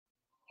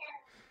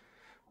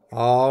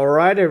All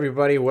right,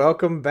 everybody,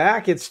 welcome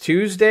back. It's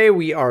Tuesday.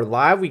 We are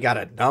live. We got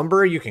a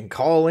number. You can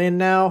call in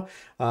now.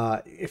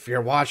 If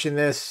you're watching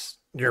this,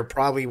 you're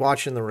probably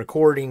watching the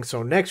recording.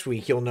 So next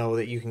week, you'll know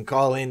that you can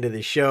call into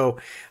the show.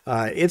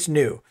 It's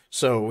new,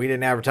 so we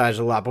didn't advertise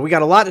a lot, but we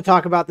got a lot to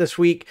talk about this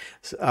week.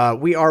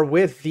 We are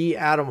with the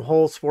Adam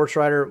Hull, sports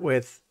writer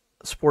with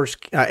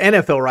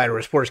NFL writer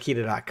with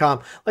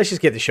SportsKeeda.com. Let's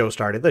just get the show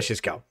started. Let's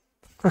just go.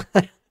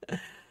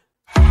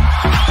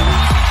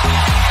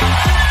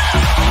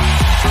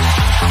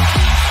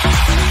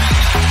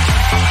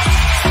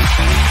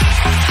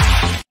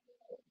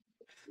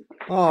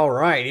 All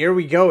right, here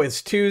we go.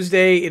 It's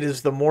Tuesday. It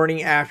is the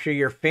morning after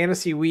your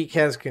fantasy week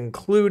has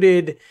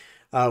concluded.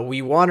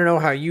 We want to know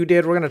how you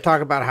did. We're going to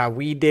talk about how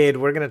we did.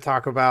 We're going to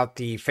talk about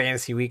the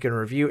fantasy week in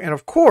review. And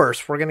of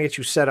course, we're going to get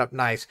you set up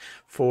nice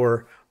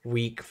for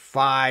week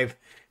 5.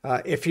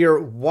 If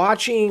you're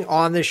watching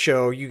on the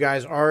show, you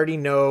guys already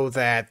know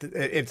that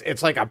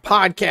it's like a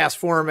podcast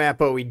format,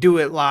 but we do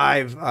it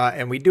live,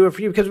 and we do it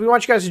for you because we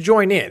want you guys to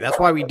join in. That's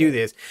why we do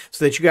this,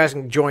 so that you guys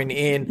can join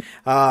in.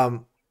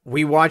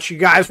 We want you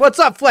guys. What's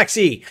up,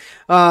 Flexi?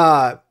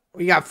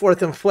 We got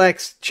Fourth and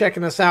Flex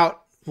checking us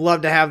out.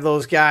 Love to have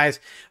those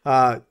guys.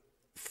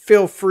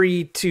 Feel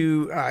free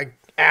to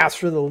ask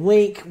for the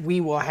link.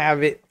 We will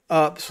have it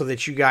up so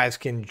that you guys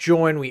can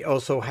join. We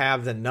also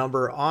have the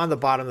number on the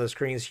bottom of the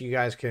screen so you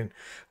guys can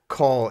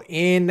call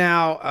in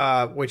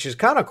now, which is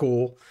kind of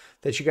cool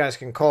that you guys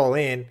can call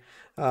in.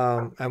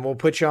 And we'll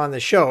put you on the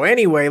show.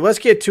 Anyway, let's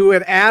get to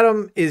it.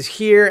 Adam is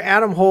here.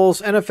 Adam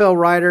Holz, NFL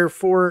writer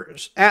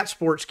at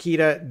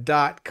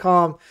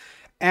SportsKeeda.com,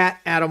 at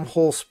Adam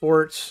Hull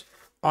Sports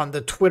on the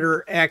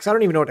Twitter X. I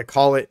don't even know what to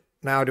call it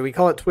now. Do we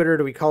call it Twitter?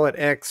 Do we call it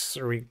X?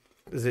 Or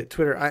is it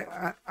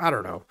Twitter? I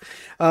don't know.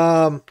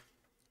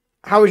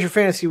 How was your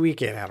fantasy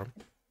weekend, Adam?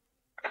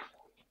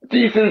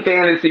 Decent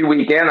fantasy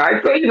weekend.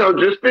 I'd say,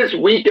 just this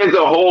week as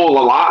a whole,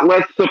 a lot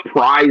less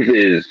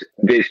surprises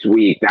this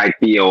week, I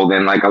feel,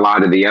 than like a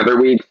lot of the other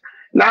weeks.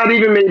 Not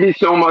even maybe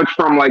so much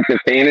from like the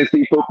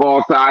fantasy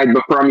football side,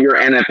 but from your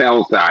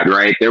NFL side,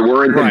 right? There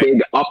weren't the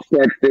big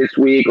upsets this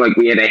week. Like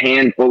we had a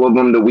handful of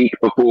them the week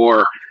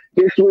before.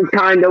 This was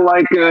kind of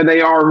like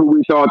they are who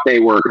we thought they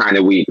were kind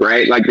of week,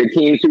 right? Like the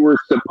teams who were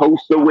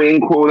supposed to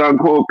win, quote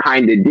unquote,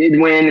 kind of did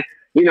win.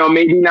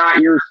 Maybe not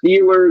your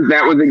Steelers.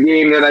 That was a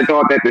game that I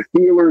thought that the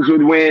Steelers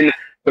would win.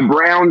 The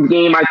Browns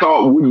game I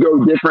thought would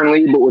go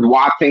differently, but with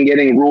Watson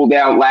getting ruled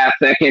out last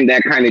second,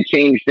 that kind of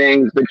changed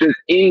things. But just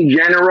in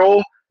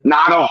general,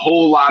 not a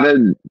whole lot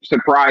of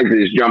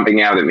surprises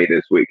jumping out at me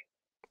this week.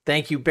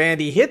 Thank you,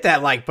 Bandy. Hit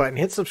that like button.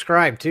 Hit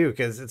subscribe, too,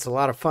 because it's a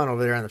lot of fun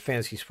over there on the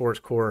Fantasy Sports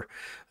Core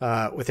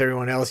with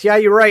everyone else. Yeah,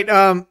 you're right.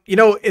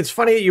 It's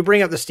funny that you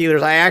bring up the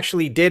Steelers. I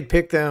actually did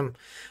pick them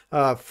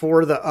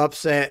for the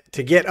upset,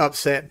 to get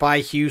upset by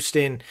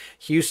Houston.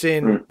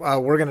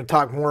 We're going to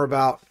talk more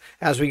about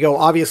as we go.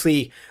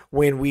 Obviously,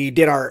 when we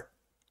did our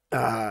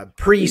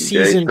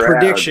preseason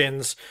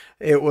predictions,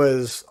 it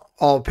was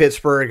all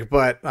Pittsburgh,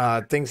 but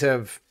things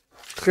have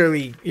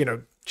clearly,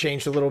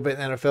 changed a little bit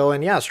in the NFL.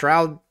 And yeah,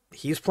 Stroud,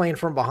 he's playing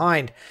from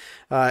behind,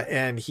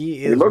 and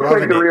he looks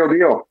like the real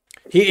deal.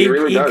 He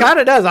really kind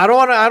of does. I don't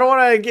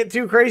want to get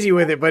too crazy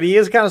with it, but he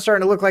is kind of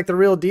starting to look like the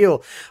real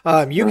deal.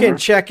 You can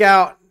check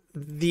out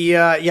the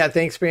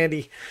thanks,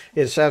 Bandy.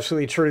 It's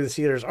absolutely true. The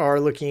Steelers are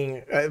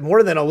looking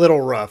more than a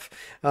little rough.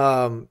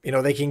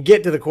 They can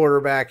get to the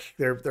quarterback.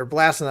 They're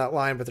blasting that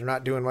line, but they're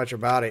not doing much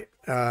about it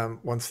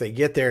once they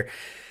get there.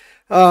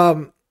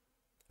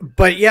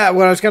 But yeah,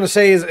 what I was going to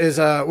say is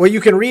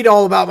you can read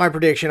all about my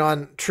prediction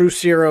on True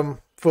Serum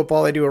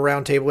Football. I do a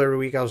roundtable every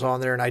week. I was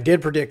on there, and I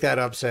did predict that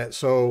upset.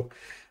 So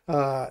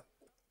the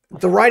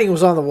writing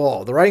was on the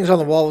wall. The writing's on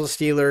the wall with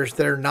the Steelers.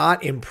 They're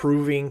not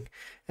improving.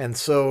 And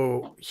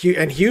so,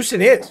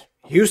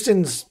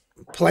 Houston's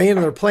playing,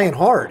 they're playing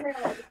hard.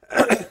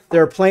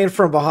 They're playing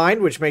from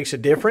behind, which makes a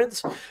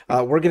difference.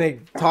 We're going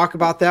to talk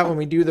about that when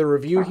we do the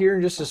review here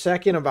in just a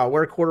second about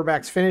where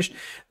quarterbacks finished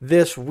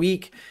this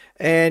week.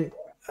 And,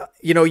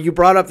 you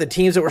brought up the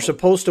teams that were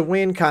supposed to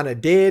win kind of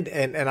did,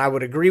 and I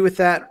would agree with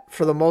that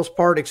for the most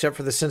part, except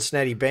for the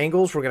Cincinnati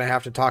Bengals. We're going to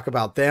have to talk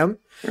about them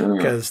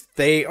because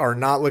they are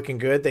not looking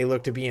good. They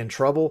look to be in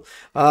trouble.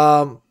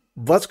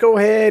 Let's go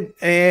ahead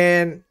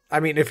and,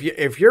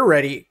 if you're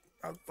ready,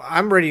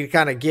 I'm ready to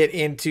kind of get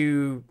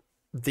into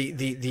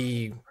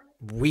the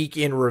week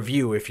in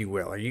review, if you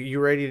will. Are you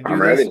ready to do I'm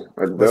this?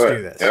 Ready. Let's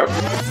do this. Yep.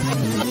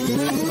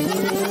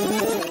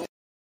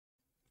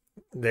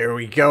 There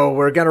we go.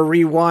 We're going to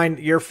rewind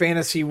your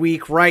fantasy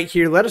week right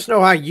here. Let us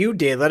know how you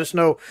did. Let us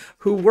know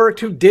who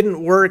worked, who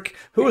didn't work,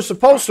 who was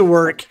supposed to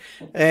work,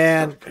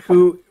 and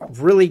who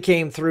really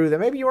came through that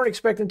maybe you weren't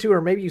expecting to,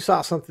 or maybe you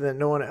saw something that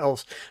no one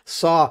else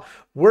saw.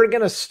 We're going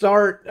to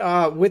start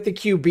with the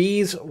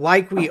QBs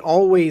like we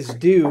always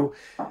do.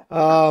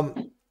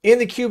 In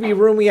the QB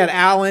room, we had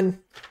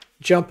Allen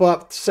jump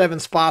up 7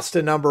 spots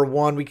to number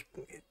 1.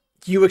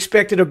 You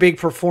expected a big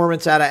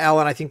performance out of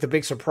Allen. I think the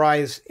big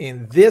surprise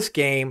in this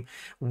game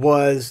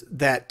was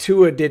that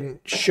Tua didn't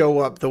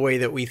show up the way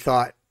that we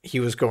thought he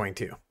was going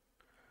to.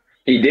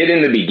 He did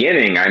in the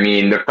beginning. I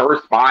mean, the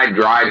first 5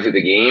 drives of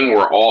the game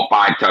were all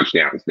 5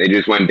 touchdowns. They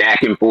just went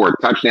back and forth,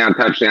 touchdown,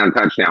 touchdown,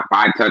 touchdown,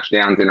 5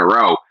 touchdowns in a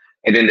row.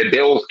 And then the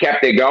Bills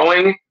kept it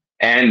going,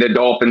 and the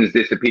Dolphins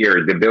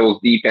disappeared. The Bills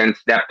defense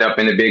stepped up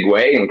in a big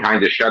way and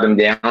kind of shut them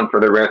down for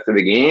the rest of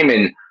the game.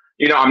 And,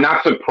 I'm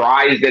not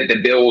surprised that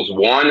the Bills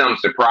won. I'm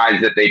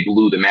surprised that they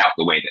blew them out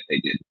the way that they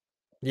did.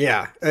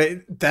 Yeah,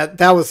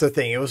 that was the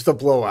thing. It was the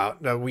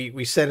blowout.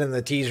 We said in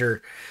the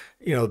teaser,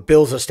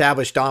 Bills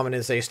established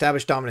dominance. They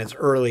established dominance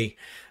early,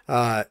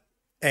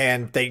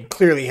 and they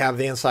clearly have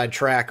the inside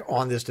track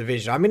on this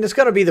division. I mean, it's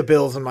going to be the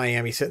Bills and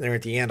Miami sitting there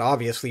at the end,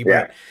 obviously,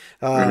 but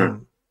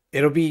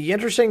it'll be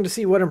interesting to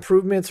see what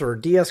improvements or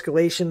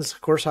de-escalations, of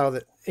course, how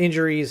the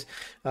injuries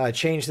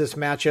change this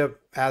matchup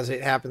as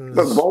it happens.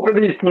 But both of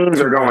these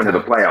teams are going to the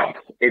playoffs.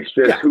 It's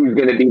just who's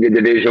going to be the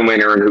division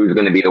winner and who's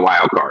going to be the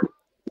wild card.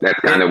 That's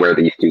kind of where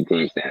these two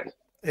teams stand.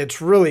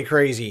 It's really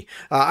crazy.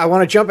 I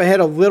want to jump ahead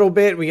a little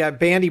bit. We got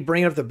Bandy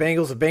bringing up the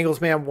Bengals. The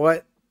Bengals, man,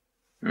 what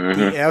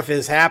the F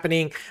is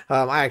happening?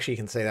 I actually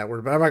can say that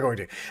word, but I'm not going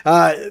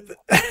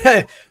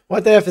to.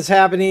 What the F is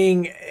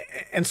happening?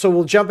 And so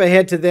we'll jump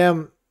ahead to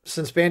them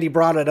since Bandy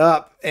brought it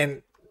up.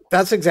 And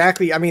that's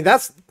exactly,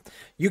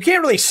 you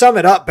can't really sum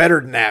it up better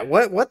than that.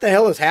 What the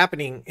hell is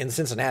happening in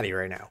Cincinnati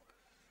right now?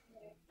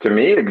 To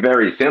me, it's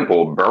very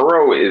simple.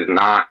 Burrow is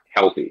not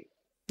healthy.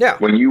 Yeah.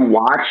 When you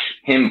watch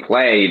him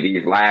play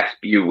these last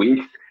few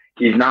weeks,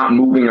 he's not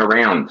moving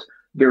around.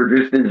 They're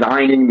just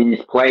designing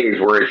these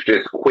plays where it's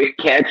just quick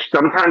catch,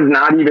 sometimes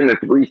not even a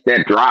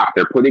 3-step drop.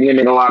 They're putting him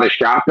in a lot of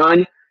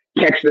shotgun,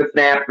 catch the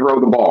snap, throw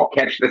the ball,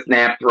 catch the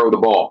snap, throw the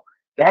ball.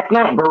 That's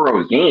not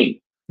Burrow's game.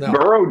 No.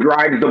 Burrow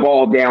drives the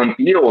ball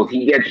downfield.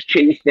 He gets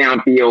chased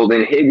downfield,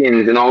 and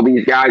Higgins and all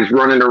these guys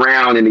running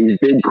around and these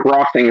big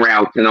crossing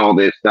routes and all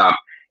this stuff.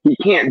 He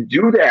can't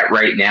do that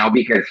right now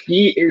because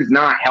he is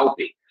not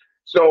healthy.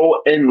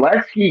 So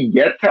unless he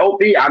gets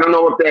healthy, I don't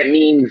know if that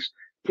means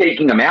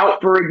taking him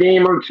out for a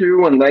game or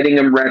two and letting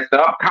him rest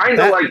up. Kind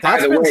of like, by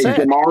the way,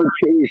 Jamar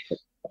Chase.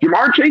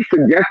 Jamar Chase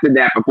suggested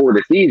that before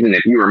the season,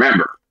 if you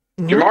remember.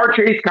 Jamar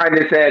Chase kind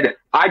of said,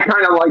 I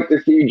kind of like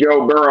to see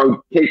Joe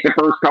Burrow take the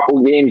first couple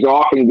of games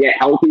off and get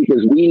healthy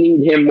because we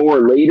need him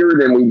more later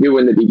than we do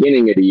in the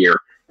beginning of the year.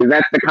 Because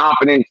that's the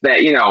confidence that,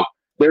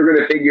 they're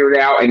going to figure it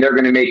out and they're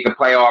going to make the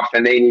playoffs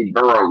and they need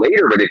Burrow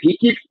later. But if he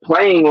keeps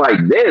playing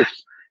like this,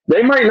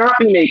 they might not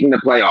be making the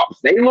playoffs.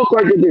 They look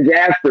like a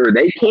disaster.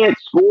 They can't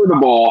score the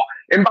ball.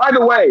 And by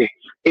the way,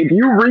 if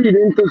you read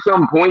into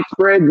some point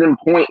spreads and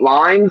point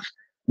lines,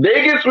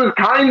 Vegas was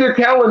kind of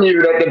telling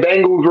you that the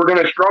Bengals were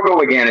going to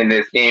struggle again in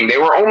this game. They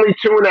were only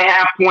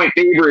 2.5-point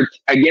favorites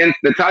against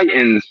the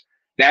Titans.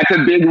 That's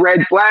a big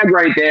red flag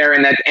right there,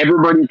 and that's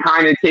everybody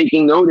kind of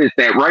taking notice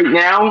that right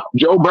now,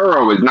 Joe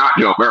Burrow is not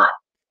Joe Burrow.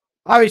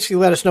 Obviously,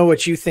 let us know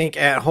what you think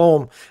at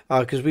home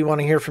because we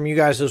want to hear from you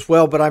guys as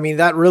well. But,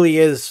 that really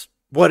is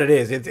what it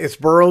is. It's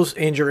Burrow's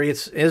injury.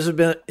 It's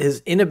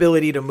his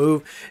inability to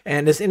move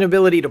and his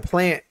inability to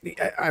plant.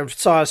 I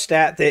saw a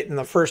stat that in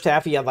the first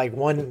half he had like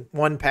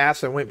one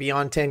pass that went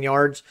beyond 10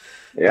 yards.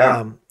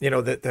 Yeah.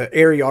 The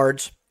air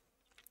yards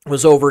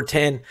was over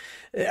 10.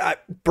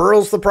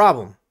 Burrow's the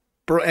problem.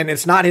 And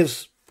it's not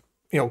his,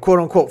 quote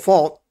unquote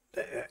fault.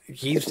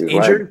 He's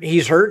injured.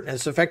 He's hurt. And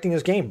it's affecting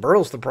his game.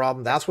 Burrow's the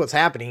problem. That's what's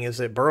happening is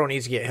that Burrow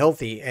needs to get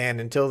healthy. And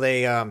until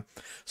they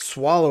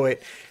swallow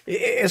it,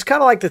 it's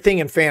kind of like the thing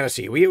in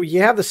fantasy.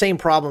 You have the same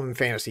problem in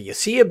fantasy. You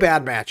see a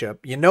bad matchup.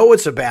 You know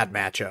it's a bad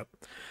matchup.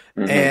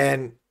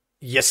 And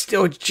you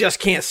still just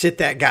can't sit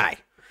that guy.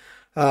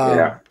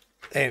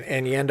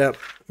 And you end up,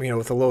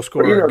 with a low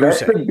score.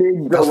 That's a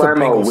big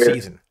dilemma with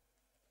season.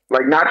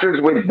 Like, not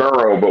just with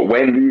Burrow, but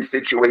when these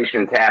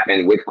situations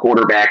happen with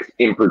quarterbacks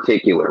in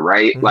particular,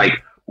 right? Like,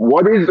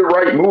 what is the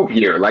right move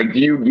here? Like, do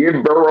you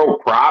give Burrow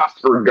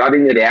props for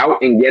gutting it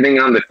out and getting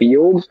on the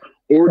field?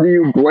 Or do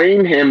you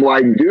blame him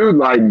like, dude,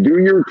 like, do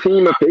your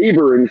team a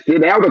favor and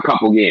sit out a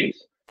couple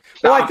games?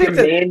 Stop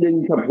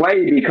demanding to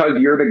play because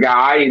you're the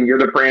guy and you're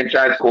the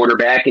franchise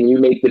quarterback and you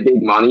make the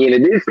big money. And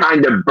it is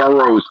kind of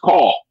Burrow's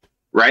call,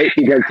 right?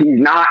 Because he's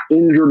not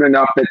injured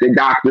enough that the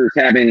doctors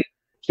haven't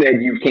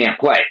said you can't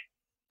play.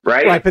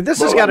 Right, but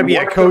this has got to be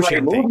a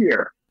coaching thing.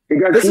 Here?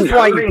 Because this is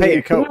why you pay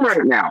a coach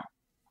right now.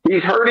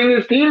 He's hurting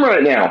his team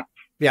right now.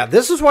 Yeah,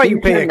 this is why you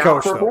pay a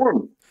coach.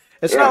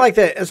 It's not like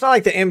the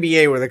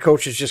NBA where the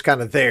coach is just kind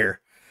of there,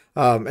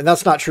 and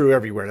that's not true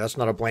everywhere. That's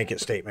not a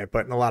blanket statement,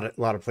 but in a lot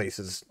of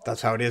places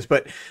that's how it is.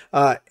 But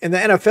in the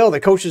NFL,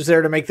 the coach is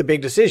there to make the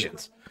big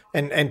decisions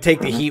and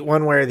take the heat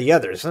one way or the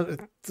other. So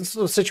this is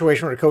a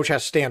situation where the coach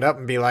has to stand up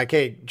and be like,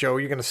 "Hey, Joe,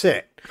 you're going to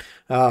sit."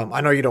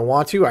 I know you don't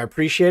want to. I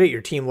appreciate it.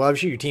 Your team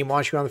loves you. Your team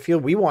wants you on the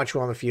field. We want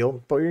you on the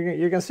field, but you're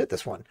going to sit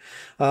this one.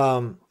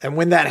 And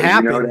when that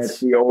happens, that's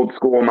the old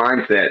school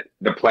mindset.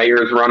 The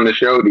players run the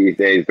show these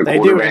days. The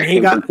quarterbacks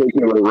in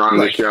particular run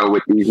the show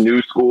with these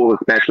new school,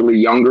 especially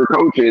younger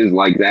coaches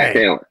like Zach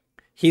Taylor.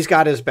 He's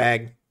got his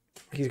bag.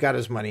 He's got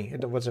his money.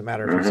 It doesn't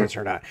matter if he sits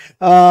or not.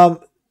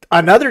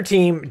 Another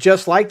team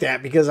just like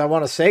that, because I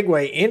want to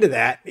segue into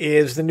that,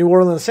 is the New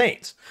Orleans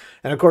Saints.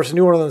 And, of course, the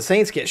New Orleans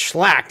Saints get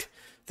shellacked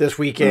this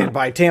weekend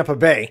by Tampa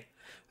Bay,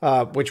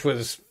 which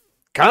was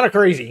kind of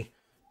crazy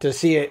to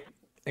see it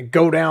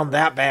go down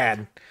that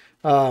bad.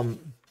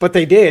 But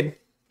they did.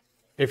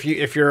 If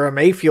you're a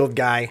Mayfield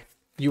guy,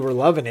 you were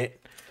loving it.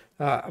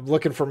 I'm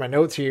looking for my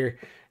notes here.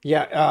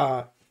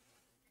 Yeah,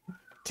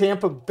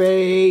 Tampa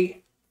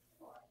Bay,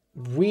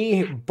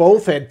 we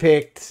both had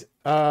picked,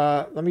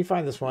 let me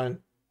find this one.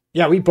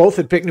 Yeah, we both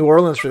had picked New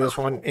Orleans for this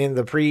one in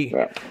the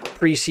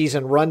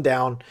preseason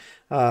rundown.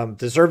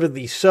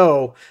 Deservedly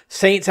so.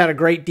 Saints had a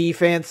great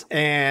defense,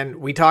 and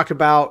we talked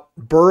about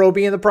Burrow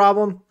being the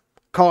problem.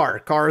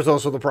 Carr is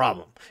also the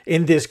problem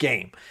in this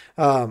game.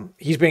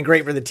 He's been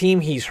great for the team.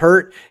 He's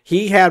hurt.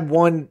 He had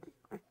one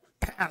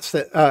pass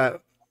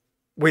that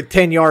with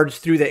 10 yards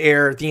through the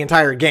air the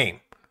entire game.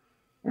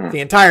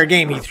 The entire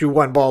game, he threw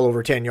one ball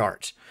over 10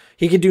 yards.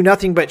 He could do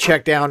nothing but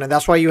check down, and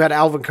that's why you had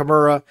Alvin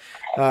Kamara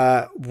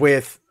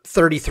with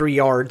 33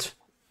 yards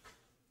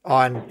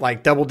on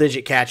like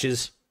double-digit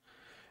catches.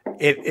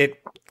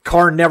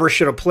 Carr never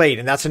should have played,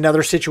 and that's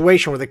another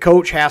situation where the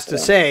coach has to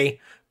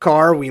say,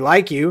 Carr, we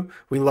like you,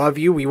 we love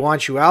you, we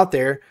want you out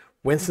there.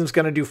 Winston's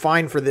going to do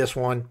fine for this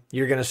one.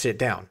 You're going to sit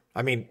down.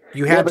 I mean,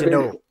 you had to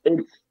know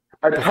it's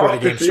a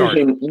tough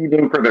decision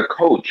even for the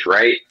coach,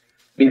 right?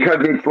 Because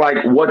it's like,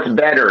 what's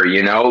better,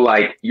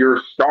 like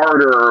your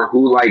starter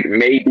who like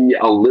may be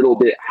a little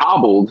bit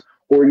hobbled,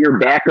 or your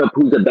backup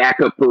who's a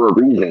backup for a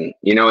reason.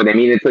 You know what I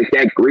mean? It's like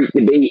that great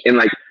debate, and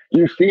like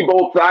you see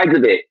both sides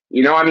of it.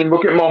 I mean,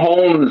 look at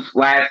Mahomes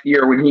last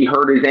year when he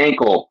hurt his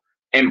ankle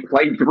and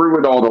played through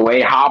it all the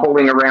way,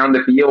 hobbling around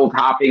the field,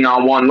 hopping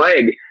on one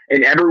leg.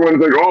 And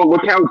everyone's like, oh,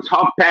 look how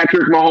tough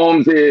Patrick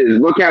Mahomes is.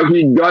 Look how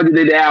he gutted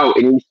it out,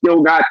 and he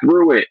still got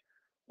through it.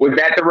 Was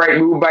that the right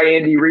move by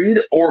Andy Reid?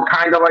 Or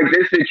kind of like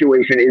this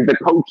situation, is the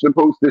coach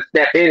supposed to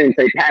step in and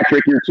say,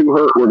 Patrick, you're too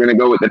hurt, we're going to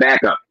go with the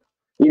backup?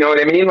 You know what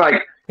I mean?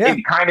 Like,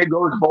 It kind of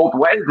goes both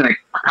ways, and it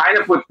kind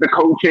of puts the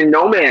coach in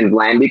no man's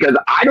land because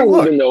I don't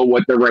even know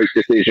what the right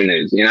decision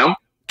is,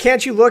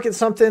 Can't you look at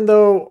something,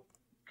 though,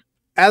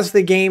 as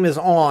the game is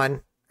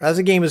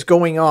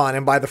going on,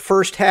 and by the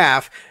first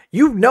half,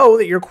 you know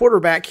that your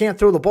quarterback can't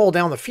throw the ball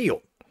down the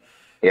field.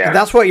 Yeah. And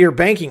that's what you're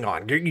banking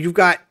on. You've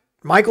got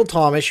Michael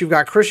Thomas, you've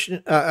got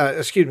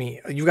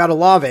you've got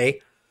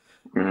Olave,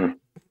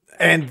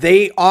 and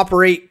they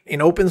operate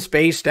in open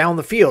space down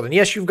the field. And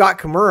yes, you've got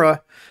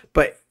Kamara,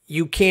 but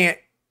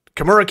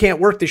Kamara can't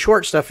work the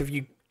short stuff if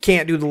you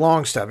can't do the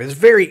long stuff.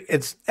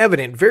 It's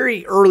evident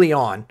very early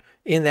on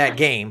in that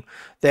game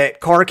that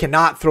Carr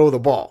cannot throw the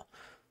ball.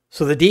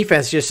 So the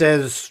defense just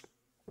says,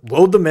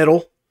 load the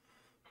middle,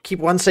 keep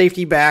one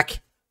safety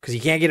back because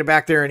you can't get it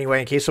back there anyway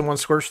in case someone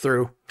squirts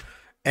through,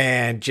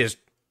 and just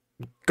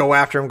go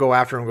after him.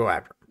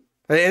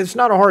 It's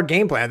not a hard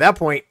game plan. At that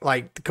point,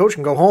 like, the coach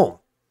can go home.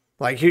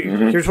 Like,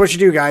 here's what you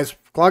do, guys.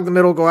 Clog the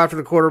middle, go after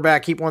the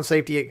quarterback, keep one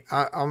safety.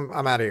 I'm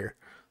out of here.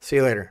 See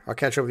you later. I'll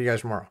catch up with you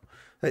guys tomorrow.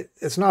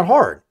 It's not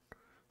hard.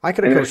 I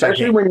could have coached that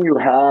game. Especially when you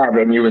have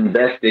and you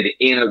invested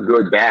in a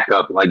good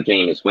backup like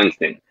Jameis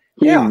Winston.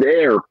 He's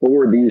there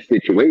for these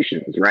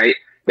situations, right?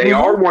 They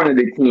are one of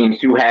the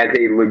teams who has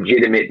a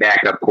legitimate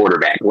backup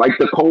quarterback, like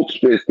the Colts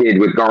just did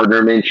with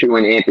Gardner Minshew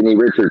and Anthony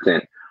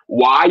Richardson.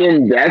 Why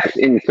invest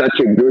in such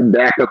a good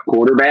backup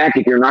quarterback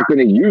if you're not going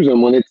to use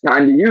them when it's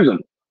time to use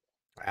them?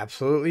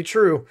 Absolutely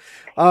true.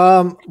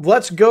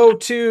 Let's go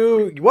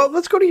to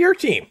your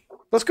team.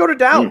 Let's go to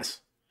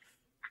Dallas.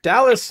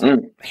 Dallas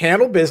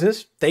handled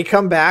business. They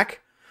come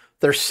back.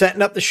 They're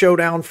setting up the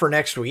showdown for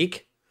next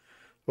week,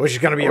 which is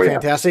going to be a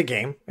fantastic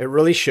game. It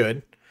really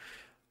should.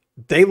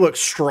 They look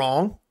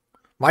strong.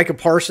 Micah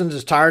Parsons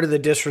is tired of the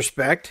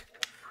disrespect.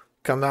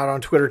 Come out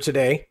on Twitter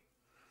today.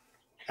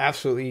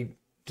 Absolutely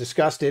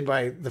disgusted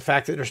by the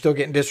fact that they're still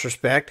getting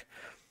disrespect.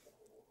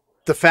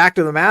 The fact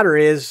of the matter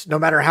is, no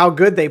matter how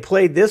good they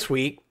played this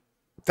week,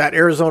 that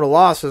Arizona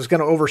loss is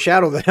going to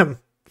overshadow them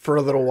for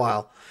a little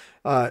while.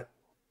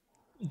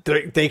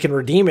 They can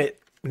redeem it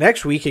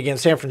next week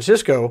against San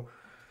Francisco.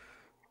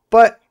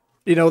 But,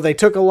 they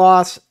took a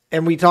loss,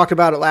 and we talked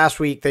about it last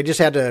week. They just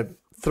had to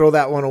throw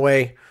that one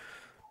away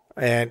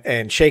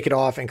and shake it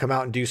off and come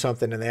out and do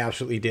something, and they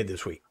absolutely did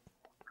this week.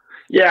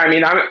 Yeah, I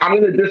mean, I'm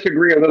going to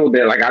disagree a little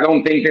bit. Like, I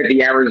don't think that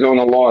the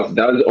Arizona loss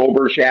does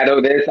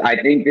overshadow this. I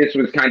think this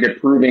was kind of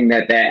proving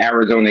that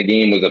Arizona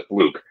game was a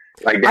fluke.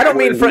 Like, I don't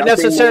mean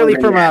necessarily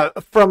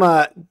from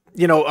a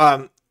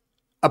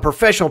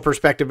professional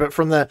perspective, but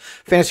from the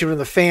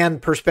fan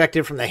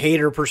perspective, from the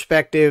hater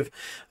perspective,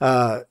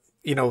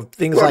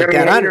 things like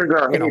that. Haters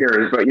are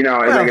haters, but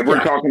if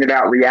we're talking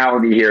about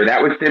reality here,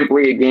 that was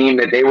simply a game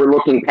that they were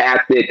looking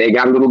past it. They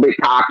got a little bit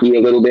cocky,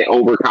 a little bit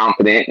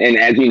overconfident, and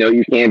as you know,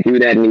 you can't do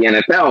that in the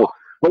NFL.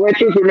 But let's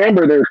just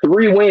remember, their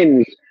 3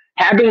 wins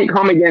haven't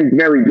come against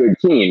very good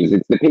teams.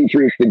 It's the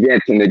Patriots, the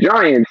Jets, and the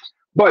Giants.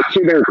 But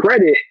to their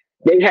credit,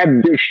 they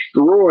have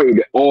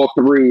destroyed all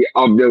 3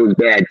 of those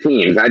bad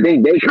teams. I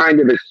think they kind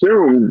of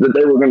assumed that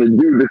they were going to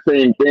do the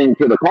same thing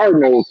to the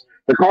Cardinals.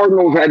 The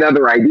Cardinals had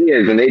other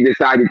ideas, and they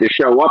decided to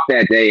show up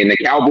that day, and the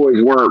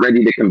Cowboys weren't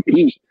ready to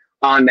compete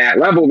on that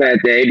level that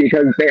day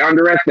because they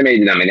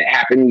underestimated them, and it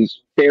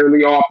happens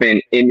fairly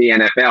often in the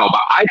NFL.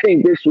 But I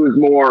think this was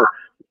more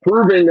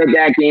proven that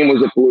that game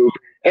was a fluke.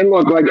 And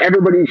look, like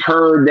everybody's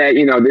heard that,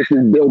 this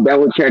is Bill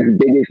Belichick's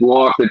biggest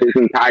loss of his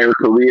entire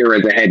career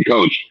as a head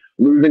coach.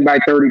 Losing by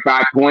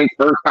 35 points,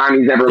 first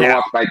time he's ever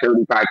lost by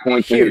 35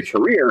 points in his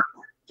career.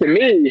 To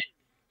me,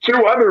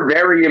 two other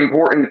very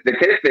important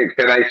statistics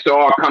that I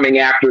saw coming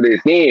after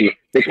this game.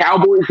 The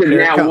Cowboys have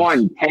now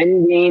won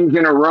 10 games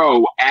in a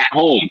row at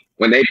home.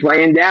 When they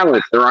play in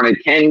Dallas, they're on a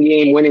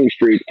 10-game winning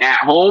streak at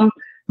home.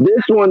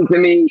 This one, to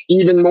me,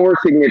 even more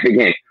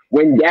significant.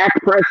 When Dak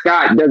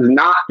Prescott does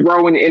not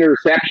throw an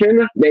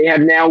interception, they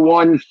have now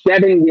won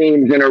 7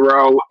 games in a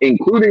row,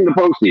 including the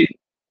postseason.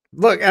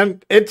 Look,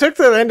 and it took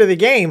the end of the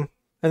game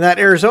in that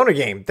Arizona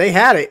game. They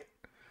had it,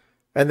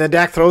 and then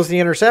Dak throws the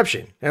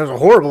interception. It was a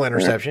horrible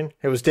interception. Yeah.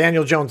 It was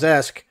Daniel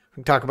Jones-esque. We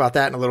can talk about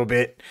that in a little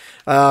bit.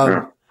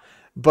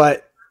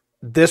 But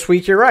this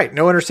week, you're right.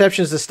 No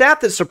interceptions. The stat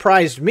that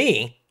surprised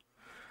me,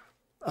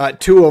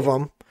 2 of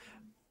them,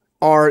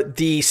 are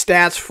the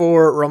stats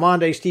for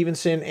Ramondre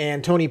Stevenson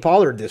and Tony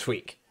Pollard this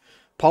week.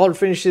 Pollard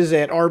finishes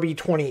at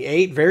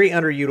RB28, very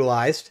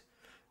underutilized.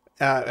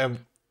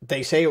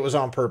 They say it was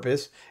on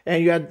purpose.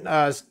 And you had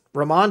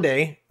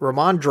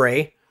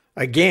Ramondre,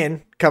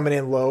 again, coming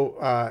in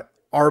low,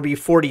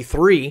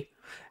 RB43.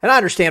 And I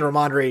understand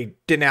Ramondre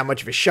didn't have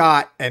much of a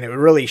shot, and it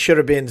really should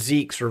have been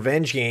Zeke's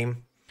revenge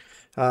game.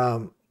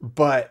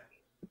 But,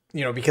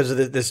 because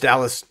of this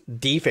Dallas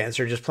defense,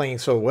 they're just playing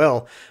so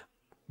well.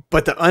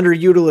 But the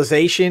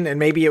underutilization, and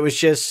maybe it was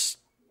just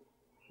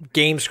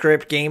game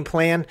script, game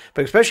plan,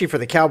 but especially for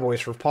the Cowboys,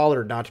 for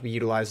Pollard not to be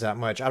utilized that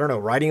much. I don't know,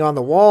 writing on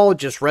the wall,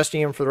 just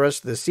resting him for the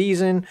rest of the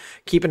season,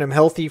 keeping him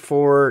healthy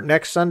for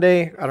next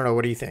Sunday. I don't know.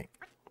 What do you think?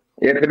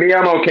 Yeah, to me,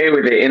 I'm okay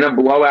with it. In a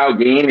blowout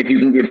game, if you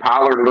can give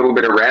Pollard a little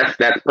bit of rest,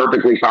 that's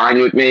perfectly fine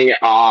with me.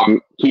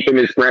 Keep him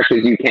as fresh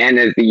as you can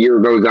as the year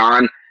goes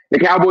on. The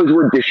Cowboys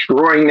were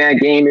destroying that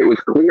game. It was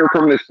clear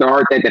from the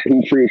start that the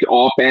Patriots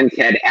offense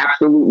had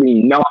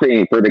absolutely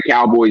nothing for the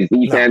Cowboys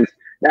defense.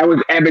 No. That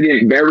was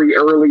evident very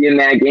early in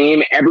that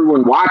game.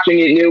 Everyone watching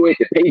it knew it.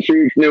 The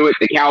Patriots knew it.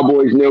 The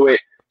Cowboys knew it.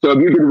 So if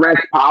you could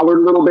rest Pollard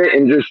a little bit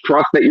and just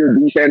trust that your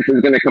defense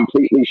is going to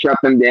completely shut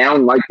them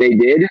down like they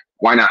did,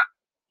 why not?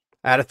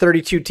 Out of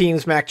 32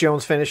 teams, Mac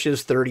Jones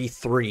finishes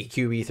 33,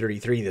 QB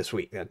 33 this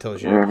week. That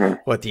tells you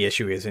what the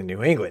issue is in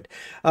New England.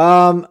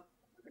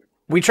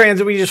 We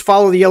just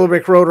follow the yellow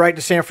brick road right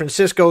to San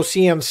Francisco.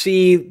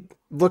 CMC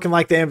looking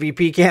like the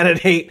MVP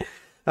candidate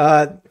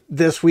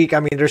this week. I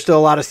mean, there's still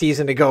a lot of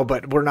season to go,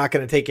 but we're not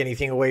going to take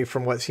anything away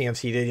from what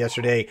CMC did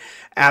yesterday.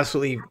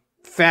 Absolutely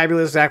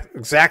fabulous.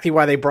 Exactly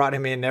why they brought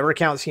him in. Never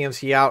count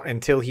CMC out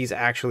until he's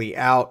actually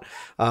out.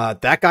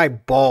 That guy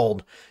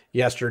balled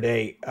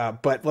yesterday.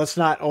 But let's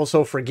not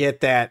also forget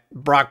that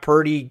Brock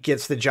Purdy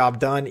gets the job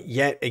done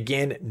yet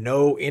again.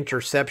 No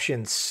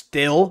interceptions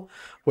still.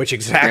 Which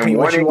exactly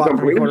what you want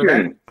from a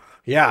quarterback.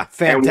 Yeah,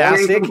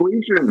 fantastic.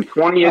 20 and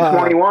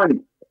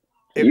 21.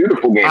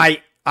 Beautiful game.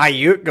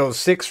 Ayuk goes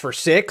 6 for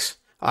 6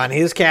 on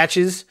his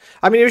catches.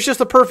 I mean, it was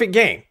just a perfect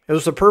game. It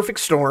was a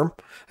perfect storm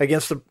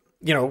against the,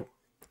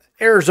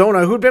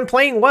 Arizona, who'd been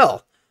playing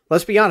well.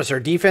 Let's be honest, our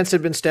defense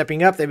had been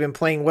stepping up. They've been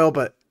playing well,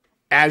 but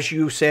as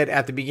you said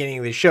at the beginning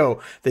of the show,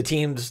 the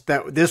teams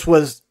that this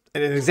was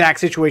an exact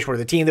situation where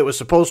the team that was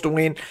supposed to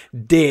win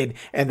did,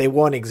 and they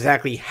won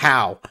exactly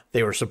how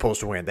they were supposed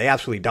to win. They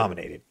absolutely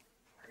dominated.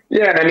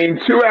 Yeah, I mean,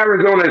 to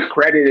Arizona's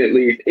credit, at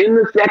least, in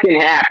the second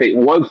half, it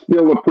was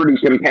still a pretty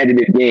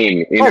competitive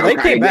game. They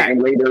came back.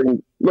 Later.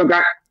 Look,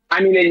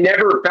 I mean, it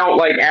never felt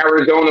like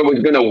Arizona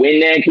was going to win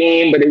that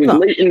game, but it was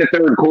late in the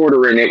third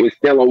quarter, and it was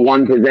still a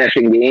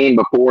one-possession game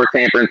before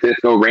San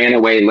Francisco ran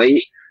away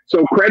late.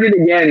 So credit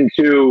again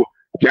to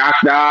Josh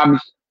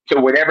Dobbs, to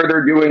whatever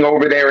they're doing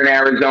over there in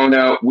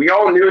Arizona. We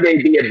all knew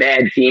they'd be a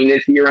bad team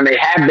this year, and they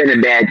have been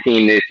a bad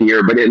team this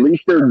year, but at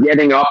least they're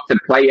getting up to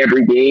play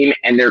every game,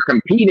 and they're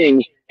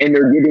competing, and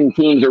they're giving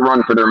teams a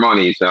run for their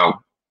money. So,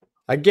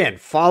 again,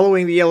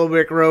 following the yellow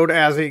brick road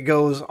as it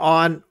goes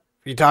on.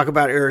 You talk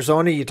about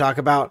Arizona, you talk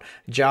about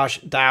Josh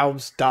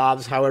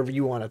Dobbs, however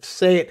you want to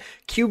say it.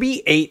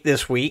 QB 8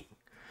 this week.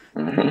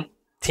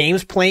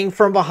 Teams playing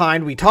from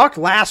behind. We talked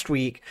last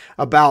week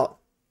about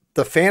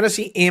the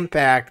fantasy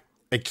impact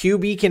a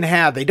QB can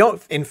have.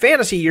 In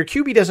fantasy, your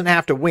QB doesn't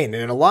have to win.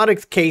 And in a lot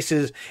of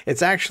cases,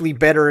 it's actually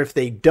better if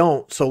they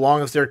don't, so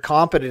long as they're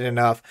competent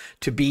enough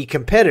to be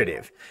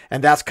competitive.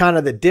 And that's kind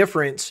of the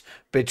difference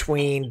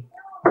between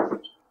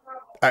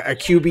a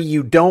QB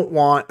you don't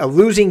want, a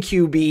losing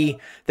QB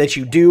that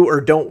you do or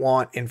don't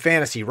want in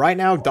fantasy. Right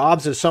now,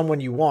 Dobbs is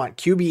someone you want.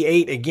 QB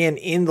 8, again,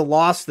 in the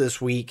loss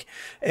this week,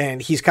 and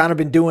he's kind of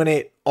been doing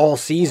it all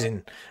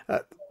season.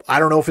 I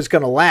don't know if it's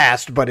going to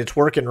last, but it's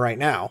working right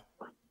now.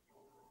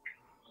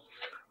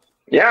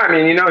 Yeah, I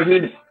mean,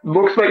 he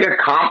looks like a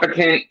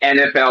competent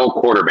NFL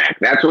quarterback.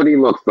 That's what he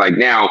looks like.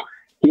 Now,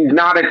 he's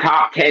not a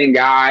top 10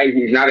 guy.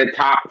 He's not a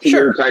top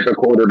tier type of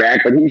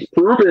quarterback, but he's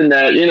proven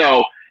that,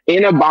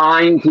 in a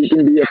bind, he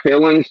can be a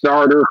fill-in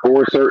starter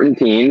for certain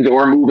teams,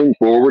 or moving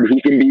forward,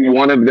 he can be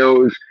one of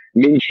those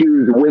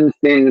Minshew's,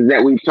 Winston's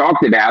that we've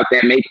talked about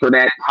that make for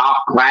that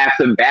top class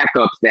of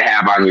backups to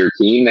have on your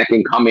team that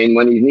can come in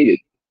when he's needed.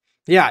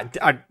 Yeah.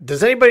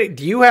 Do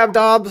you have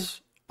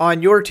Dobbs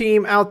on your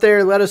team out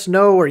there? Let us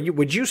know. Or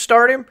would you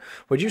start him?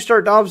 Would you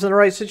start Dobbs in the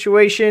right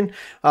situation?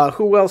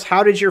 Who else?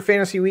 How did your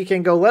fantasy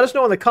weekend go? Let us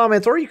know in the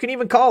comments, or you can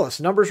even call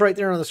us. Numbers right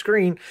there on the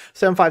screen,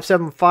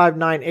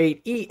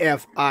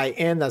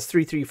 757-598-EFIN. That's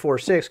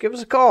 3346. Give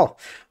us a call.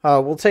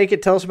 We'll take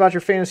it. Tell us about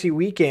your fantasy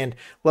weekend.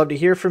 Love to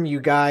hear from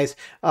you guys.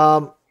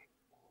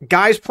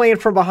 Guys playing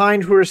from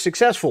behind who are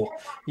successful.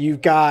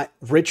 You've got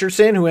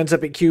Richardson, who ends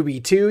up at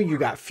QB2. You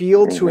got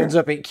Fields, who ends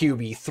up at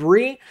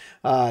QB3.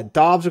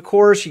 Dobbs, of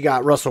course. You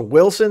got Russell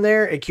Wilson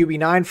there at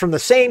QB9 from the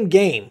same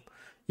game.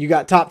 You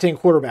got top 10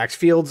 quarterbacks,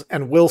 Fields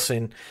and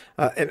Wilson.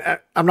 And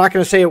I'm not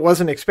going to say it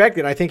wasn't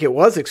expected. I think it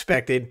was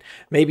expected.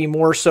 Maybe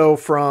more so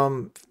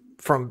from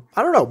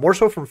I don't know, more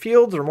so from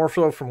Fields or more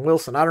so from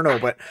Wilson. I don't know,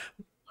 but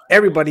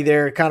everybody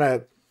there kind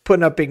of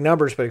putting up big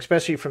numbers, but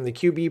especially from the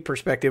QB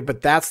perspective.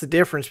 But that's the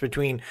difference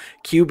between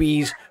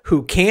QBs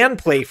who can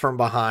play from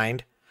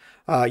behind.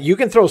 You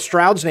can throw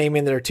Stroud's name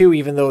in there too,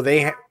 even though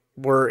they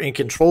were in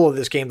control of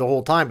this game the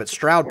whole time. But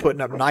Stroud putting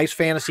up nice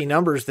fantasy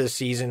numbers this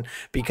season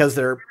because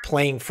they're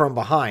playing from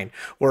behind.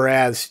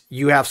 Whereas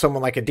you have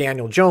someone like a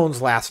Daniel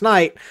Jones last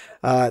night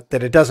that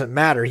it doesn't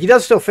matter. He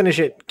does still finish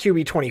at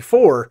QB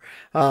 24,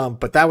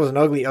 but that was an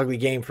ugly, ugly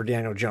game for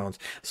Daniel Jones.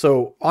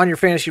 So on your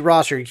fantasy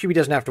roster, your QB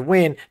doesn't have to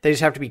win. They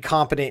just have to be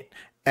competent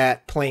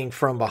at playing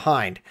from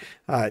behind.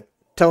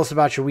 Tell us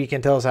about your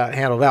weekend. Tell us how it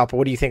handled out. But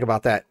what do you think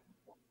about that?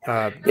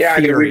 Yeah,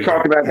 I mean, we've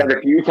talked about that a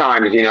few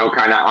times,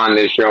 kind of on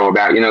this show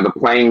about, the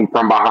playing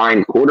from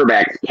behind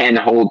quarterbacks can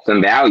hold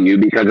some value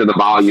because of the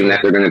volume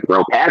that they're going to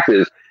throw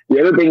passes. The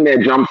other thing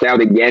that jumps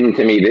out again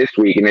to me this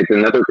week, and it's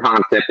another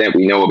concept that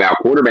we know about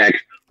quarterbacks,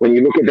 when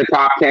you look at the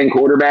top 10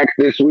 quarterbacks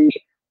this week,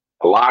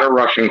 a lot of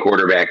Russian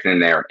quarterbacks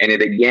in there. And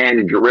it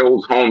again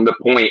drills home the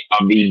point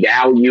of the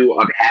value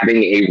of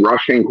having a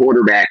Russian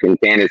quarterback in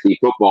fantasy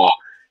football.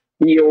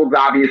 Fields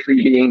obviously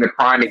being the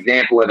prime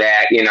example of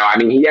that.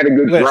 He had a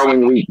good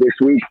throwing week this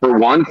week for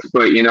once,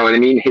 but you know what I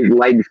mean? His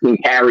legs can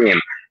carry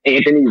him.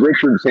 Anthony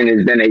Richardson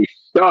has been a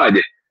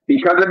stud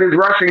because of his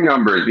rushing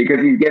numbers,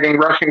 because he's getting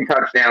rushing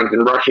touchdowns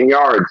and rushing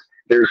yards.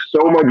 There's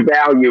so much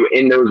value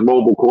in those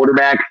mobile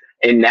quarterbacks,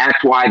 and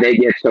that's why they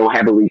get so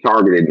heavily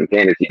targeted in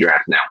fantasy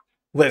drafts now.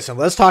 Listen,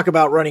 let's talk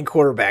about running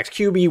quarterbacks.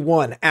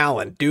 QB1,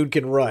 Allen, dude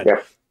can run.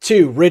 Yep.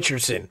 2,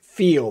 Richardson.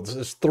 Fields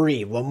is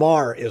 3.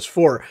 Lamar is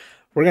 4.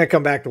 We're going to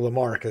come back to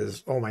Lamar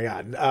because, oh my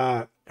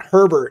God.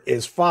 Herbert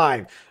is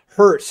 5.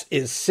 Hurts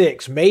is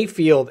 6.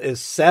 Mayfield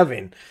is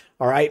 7.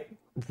 All right.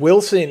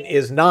 Wilson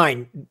is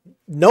 9.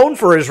 Known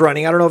for his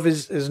running. I don't know if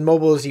he's as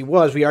mobile as he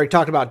was. We already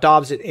talked about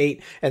Dobbs at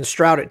 8 and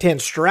Stroud at 10.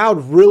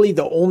 Stroud really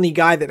the only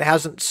guy that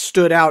hasn't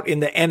stood out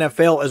in the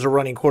NFL as a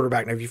running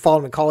quarterback. Now, if you follow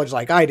him in college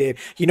like I did,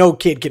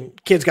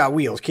 kid's got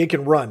wheels. Kid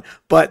can run.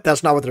 But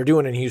that's not what they're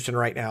doing in Houston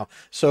right now.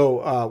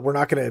 So we're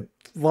not going to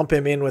lump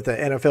him in with the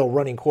NFL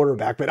running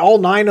quarterback. But all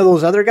 9 of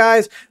those other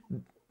guys,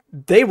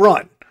 they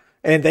run.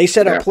 And they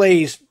set up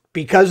plays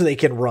because they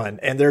can run.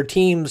 And their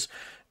teams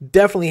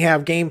definitely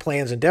have game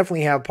plans and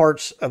definitely have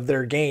parts of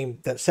their game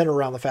that center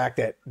around the fact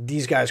that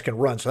these guys can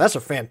run. So that's a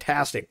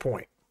fantastic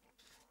point.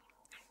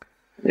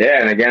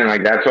 Yeah, and again,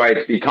 that's why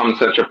it's become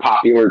such a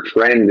popular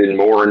trend, and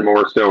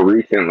more so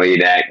recently,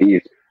 that these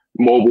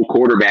mobile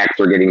quarterbacks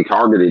are getting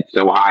targeted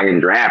so high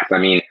in drafts. I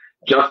mean,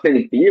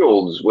 Justin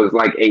Fields was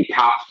like a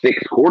top 6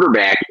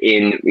 quarterback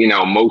in,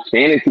 most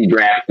fantasy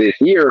drafts this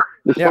year,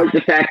 despite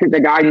the fact that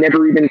the guy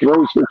never even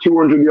throws for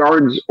 200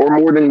 yards or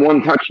more than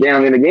 1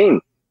 touchdown in a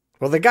game.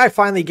 Well, the guy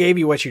finally gave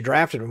you what you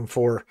drafted him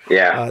for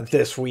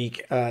this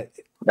week. You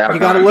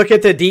got to look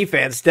at the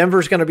defense.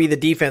 Denver's going to be the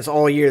defense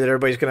all year that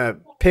everybody's going to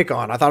pick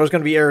on. I thought it was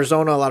going to be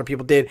Arizona. A lot of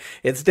people did.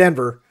 It's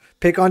Denver.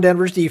 Pick on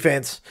Denver's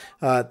defense.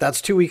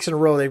 That's 2 weeks in a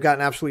row. They've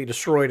gotten absolutely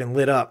destroyed and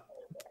lit up.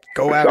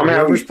 Go out.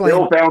 Somehow he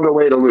still found a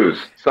way to lose.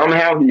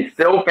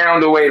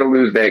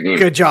 That game.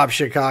 Good job,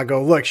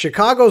 Chicago. Look,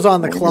 Chicago's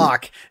on the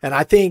clock, and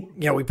I think,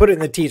 we put it in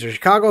the teaser.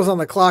 Chicago's on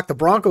the clock. The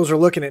Broncos are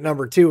looking at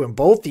number 2, and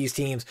both these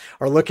teams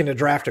are looking to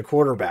draft a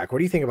quarterback. What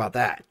do you think about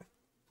that?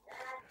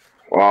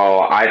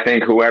 Well, I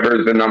think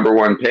whoever's the number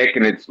 1 pick,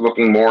 and it's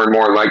looking more and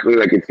more likely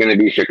like it's going to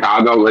be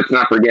Chicago. Let's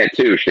not forget,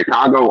 too,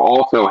 Chicago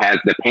also has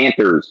the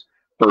Panthers'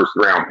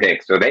 first-round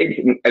pick. So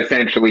they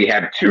essentially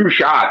have 2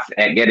 shots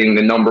at getting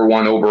the number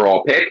 1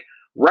 overall pick.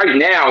 Right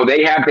now,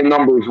 they have the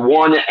numbers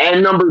 1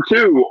 and number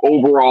 2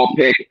 overall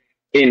pick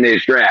in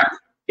this draft.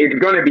 It's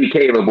going to be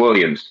Caleb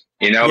Williams.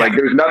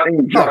 There's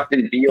nothing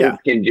Justin Fields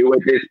can do at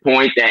this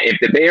point, that if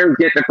the Bears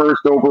get the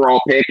first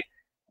overall pick,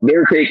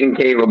 they're taking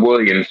Caleb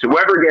Williams.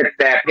 Whoever gets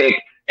that pick,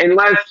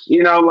 unless,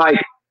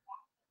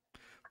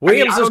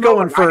 Williams is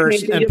going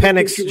first, and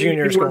Penix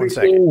Jr. is going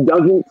second.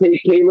 Doesn't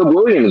take Caleb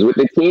Williams. With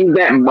the teams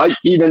that might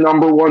be the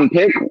number 1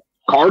 pick,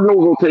 Cardinals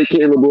will take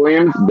Caleb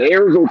Williams.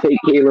 Bears will take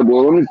Caleb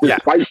Williams,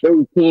 despite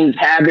those teams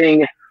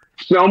having,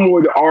 some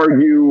would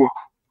argue,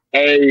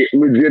 a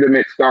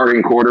legitimate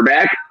starting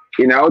quarterback.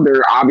 You know,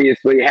 they're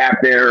obviously have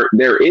their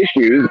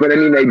issues, but I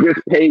mean, they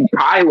just paid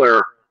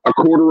Kyler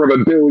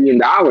 $250 million,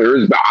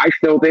 but I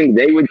still think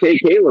they would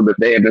take Caleb if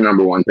they had the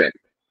number one pick.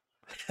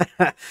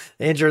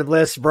 Injured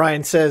list.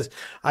 Brian says,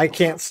 I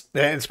can't,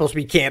 it's supposed to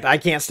be can't. I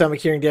can't stomach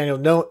hearing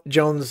Daniel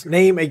Jones'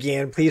 name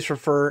again. Please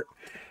refer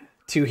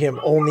to him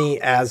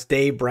only as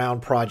Dave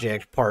Brown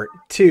Project Part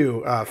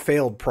 2.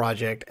 Failed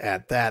project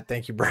at that.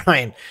 Thank you,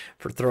 Brian,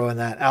 for throwing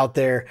that out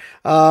there.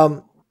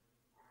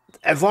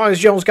 As long as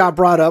Jones got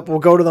brought up, we'll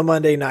go to the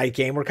Monday night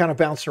game. We're kind of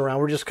bouncing around.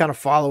 We're just kind of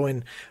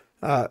following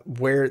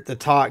where the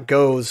talk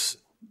goes.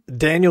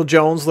 Daniel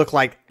Jones looked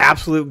like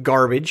absolute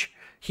garbage.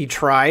 He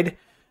tried,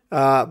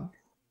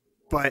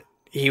 but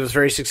he was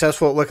very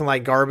successful at looking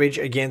like garbage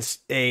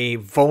against a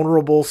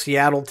vulnerable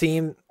Seattle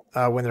team.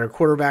 When their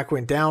quarterback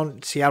went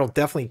down, Seattle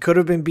definitely could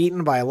have been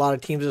beaten by a lot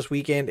of teams this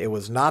weekend. It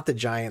was not the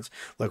Giants.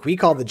 Look, we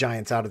called the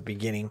Giants out at the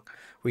beginning.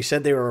 We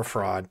said they were a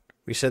fraud.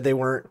 We said they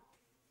weren't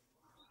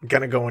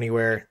going to go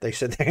anywhere. They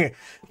said they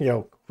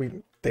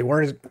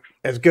weren't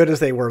as good as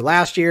they were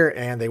last year,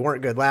 and they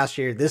weren't good last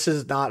year. This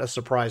is not a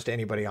surprise to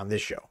anybody on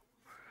this show.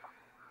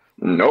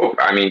 Nope.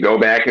 I mean, go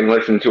back and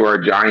listen to our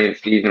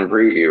Giants season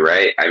preview,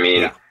 right? I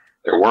mean,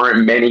 There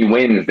weren't many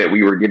wins that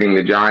we were giving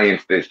the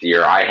Giants this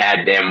year. I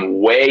had them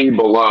way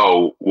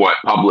below what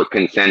public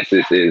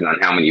consensus is on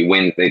how many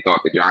wins they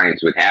thought the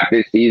Giants would have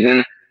this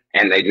season,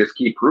 and they just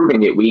keep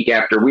proving it week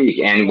after week.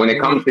 And when it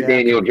comes to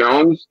Daniel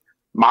Jones,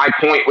 my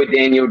point with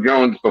Daniel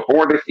Jones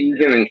before the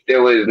season and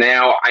still is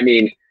now, I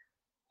mean,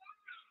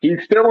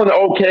 he's still an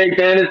okay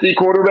fantasy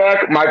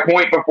quarterback. My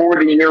point before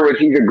the year was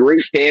he's a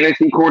great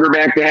fantasy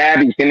quarterback to have.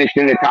 He finished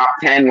in the top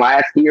 10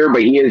 last year,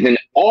 but he is an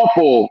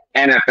awful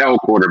NFL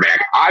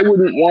quarterback. I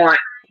wouldn't want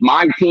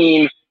my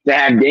team to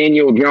have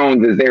Daniel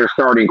Jones as their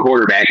starting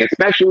quarterback,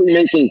 especially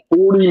making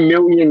 $40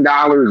 million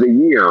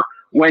a year,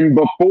 when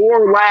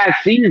before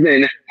last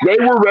season, they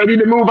were ready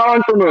to move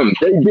on from him.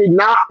 They did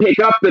not pick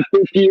up the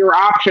 5th-year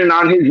option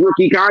on his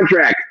rookie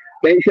contract.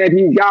 They said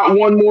he's got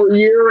one more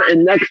year,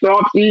 and next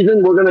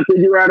offseason, we're going to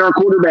figure out our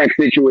quarterback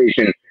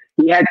situation.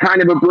 He had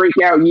kind of a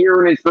breakout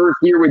year in his first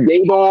year with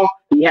Daboll.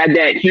 He had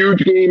that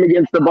huge game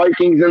against the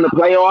Vikings in the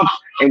playoffs,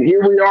 and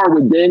here we are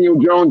with Daniel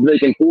Jones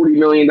making $40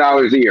 million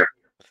a year.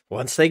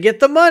 Once they get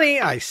the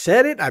money, I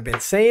said it, I've been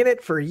saying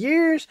it for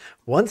years.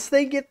 Once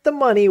they get the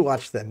money,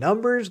 watch the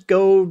numbers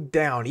go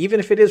down,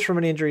 even if it is from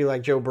an injury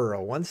like Joe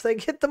Burrow. Once they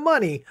get the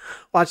money,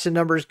 watch the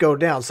numbers go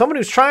down. Someone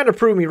who's trying to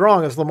prove me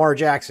wrong is Lamar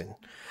Jackson.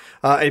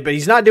 But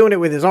he's not doing it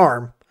with his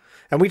arm.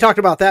 And we talked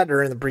about that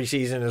during the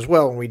preseason as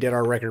well when we did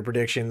our record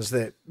predictions,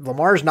 that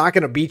Lamar's not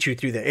going to beat you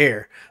through the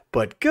air.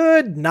 But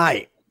good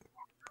night.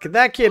 Could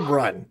that kid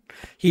run?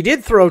 He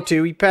did throw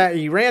 2.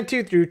 He ran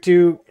 2 through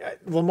 2.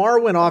 Lamar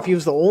went off. He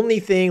was the only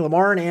thing.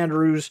 Lamar and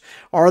Andrews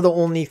are the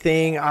only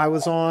thing. I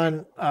was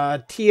on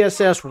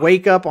TSS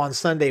Wake Up on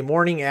Sunday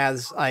morning,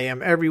 as I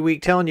am every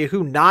week, telling you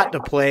who not to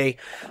play.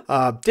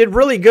 Did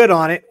really good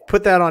on it.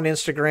 Put that on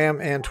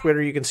Instagram and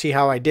Twitter. You can see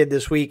how I did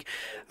this week.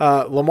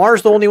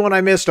 Lamar's the only one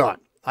I missed on.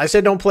 I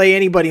said don't play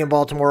anybody in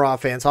Baltimore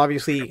offense.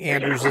 Obviously,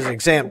 Andrews is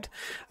exempt.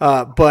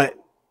 But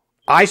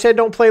I said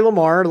don't play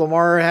Lamar.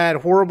 Lamar had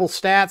horrible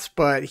stats,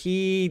 but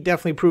he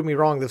definitely proved me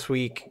wrong this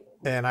week.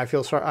 And I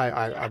feel sorry.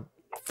 I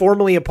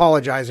formally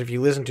apologize if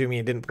you listened to me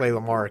and didn't play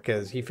Lamar,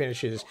 because he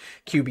finishes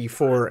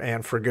QB4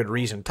 and for good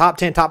reason. Top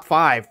 10, top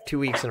 5, 2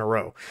 weeks in a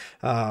row.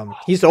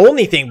 He's the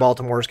only thing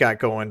Baltimore's got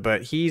going,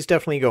 but he's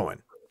definitely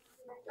going.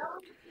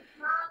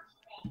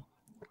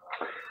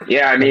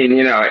 Yeah, I mean,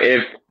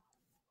 if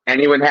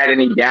anyone had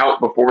any doubt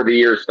before the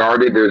year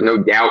started, there's no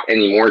doubt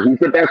anymore. He's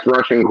the best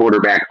rushing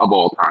quarterback of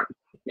all time.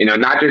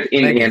 Not just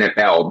in the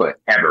NFL, but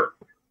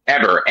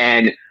ever.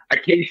 And a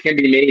case can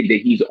be made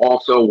that he's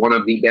also one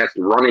of the best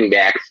running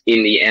backs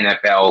in the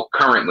NFL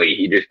currently.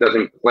 He just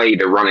doesn't play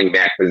the running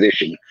back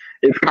position.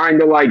 It's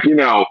kind of like,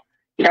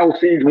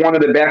 Kelsey's one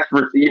of the best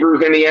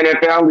receivers in the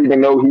NFL, even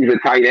though he's a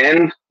tight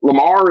end.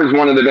 Lamar is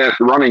one of the best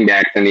running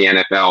backs in the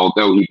NFL,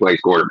 though he plays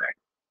quarterback.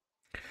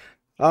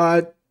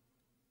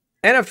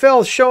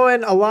 NFL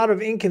showing a lot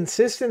of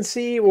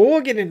inconsistency. Well,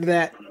 we'll get into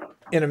that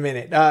in a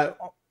minute.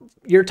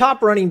 Your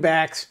top running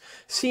backs,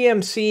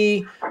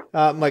 CMC,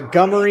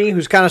 Montgomery,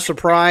 who's kind of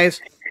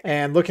surprised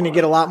and looking to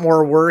get a lot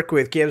more work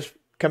with Gibbs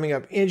coming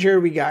up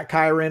injured. We got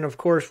Kyren, of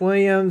course,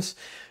 Williams.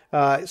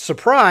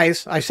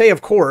 Surprise, I say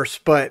of course,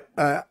 but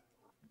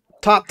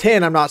top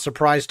 10, I'm not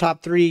surprised.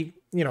 Top 3,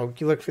 you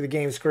look for the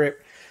game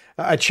script.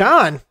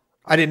 Achane,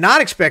 I did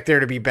not expect there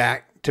to be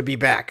back.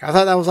 I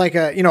thought that was like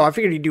I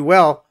figured he'd do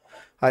well.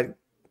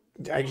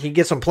 He'd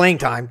get some playing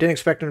time. Didn't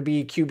expect him to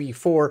be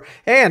QB4.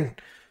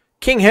 And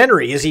King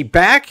Henry, is he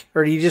back,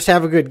 or did he just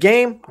have a good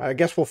game? I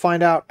guess we'll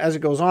find out as it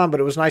goes on, but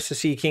it was nice to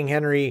see King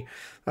Henry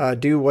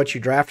do what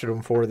you drafted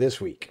him for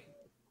this week.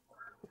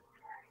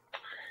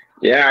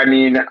 Yeah, I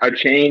mean,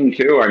 Achane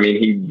too. I mean,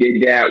 he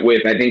did that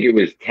with, I think it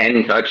was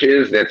 10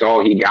 touches. That's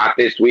all he got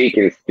this week,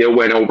 and still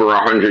went over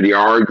 100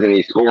 yards, and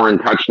he's scoring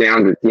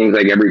touchdowns. It seems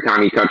like every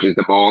time he touches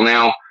the ball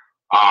now.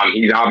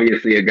 He's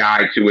obviously a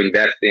guy to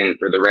invest in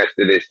for the rest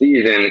of this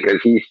season,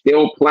 because he's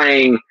still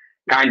playing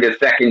kind of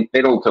second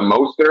fiddle to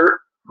Mostert,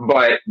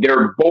 but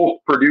they're both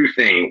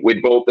producing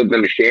with both of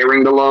them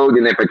sharing the load.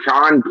 And if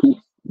Achane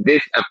keeps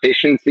this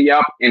efficiency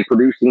up and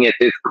producing at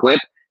this clip,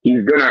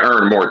 he's going to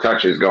earn more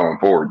touches going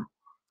forward.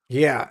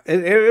 Yeah,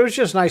 it was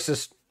just nice to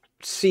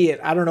see it.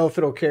 I don't know if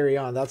it'll carry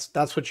on.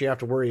 That's what you have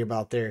to worry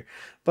about there.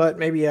 But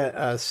maybe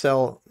a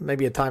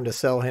time to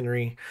sell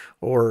Henry,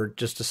 or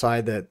just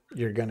decide that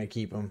you're going to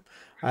keep him.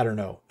 I don't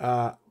know.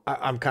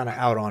 I'm kind of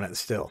out on it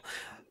still.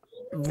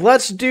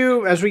 Let's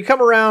do, as we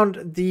come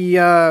around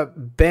the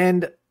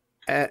bend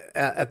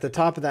at the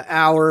top of the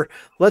hour,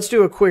 let's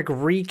do a quick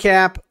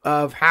recap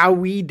of how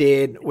we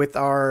did with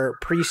our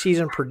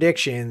preseason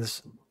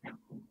predictions,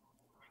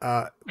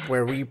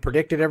 where we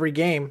predicted every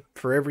game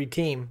for every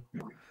team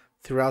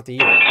throughout the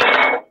year.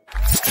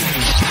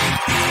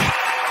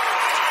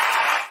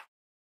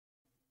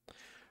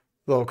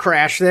 Little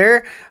crash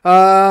there.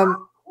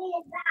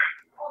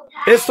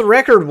 It's the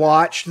record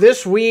watch.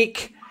 This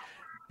week,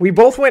 we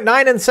both went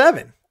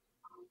 9-7.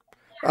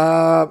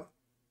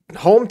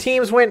 Home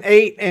teams went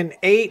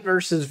 8-8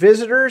 versus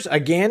visitors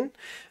again.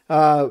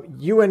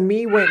 You and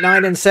me went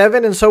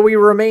 9-7, and so we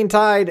remain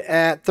tied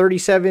at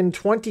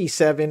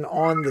 37-27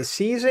 on the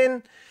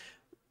season.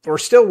 We're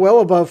still well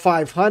above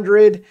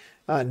 500.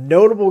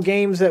 Notable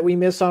games that we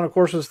missed on, of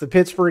course, was the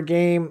Pittsburgh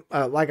game.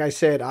 Like I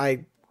said,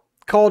 I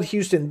called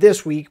Houston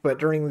this week, but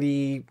during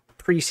the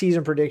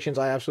preseason predictions,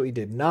 I absolutely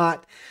did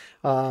not.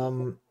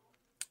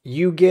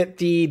 You get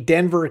the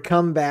Denver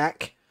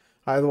comeback.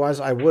 Otherwise,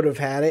 I would have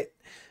had it.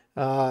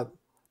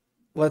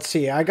 Let's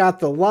see. I got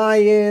the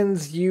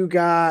Lions. You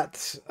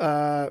got,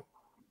 what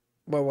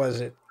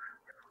was it?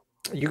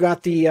 You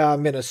got the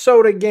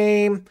Minnesota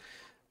game.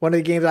 One of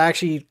the games I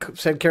actually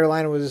said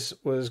Carolina was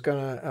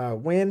going to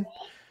win.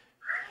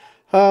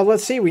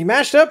 Let's see. We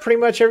matched up pretty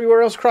much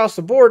everywhere else across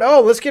the board.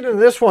 Oh, let's get into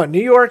this one.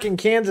 New York and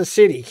Kansas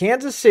City.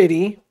 Kansas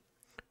City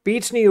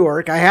beats New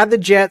York. I had the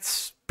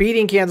Jets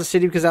beating Kansas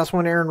City because that's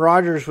when Aaron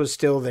Rodgers was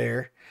still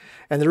there.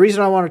 And the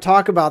reason I want to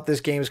talk about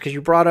this game is because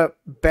you brought up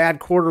bad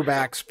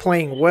quarterbacks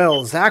playing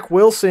well. Zach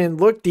Wilson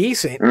looked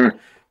decent.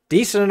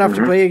 Decent enough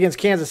to play against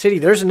Kansas City.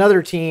 There's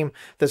another team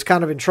that's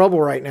kind of in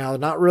trouble right now,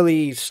 not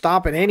really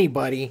stopping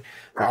anybody.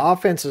 The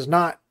offense is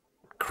not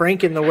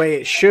cranking the way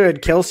it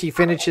should. Kelsey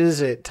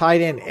finishes at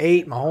tight end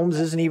 8. Mahomes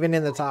isn't even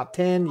in the top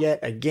 10 yet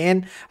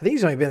again. I think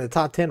he's only been in the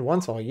top 10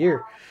 once all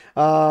year.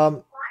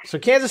 So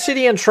Kansas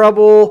City in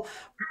trouble.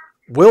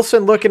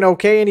 Wilson looking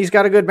okay, and he's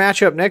got a good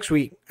matchup next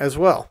week as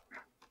well.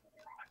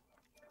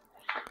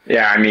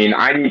 Yeah, I mean,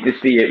 I need to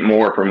see it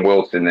more from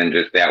Wilson than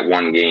just that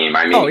one game.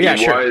 I mean,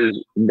 he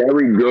was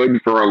very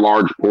good for a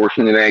large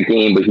portion of that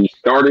game, but he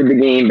started the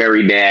game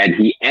very bad.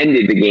 He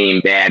ended the game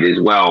bad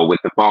as well with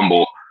the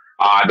fumble.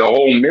 The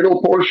whole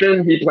middle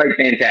portion, he played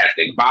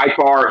fantastic. By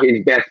far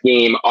his best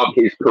game of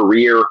his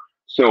career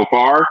so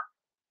far.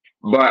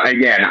 But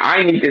again,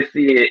 I need to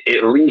see it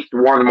at least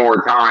one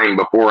more time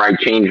before I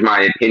change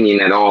my opinion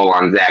at all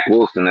on Zach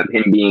Wilson of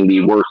him being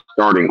the worst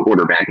starting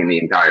quarterback in the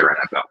entire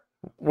NFL.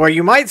 Well,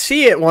 you might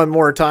see it one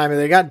more time, and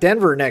they got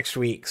Denver next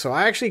week. So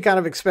I actually kind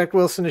of expect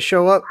Wilson to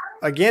show up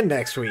again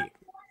next week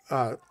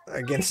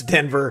against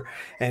Denver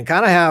and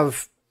kind of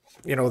have,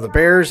 the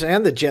Bears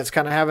and the Jets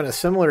kind of having a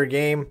similar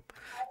game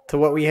to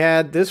what we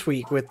had this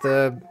week with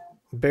the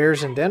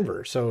Bears and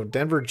Denver. So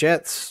Denver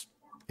Jets,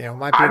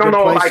 might be a good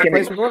place to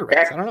play some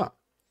quarterbacks. I don't know.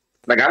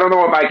 I don't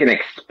know if I can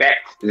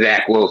expect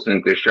Zach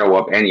Wilson to show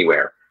up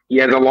anywhere. He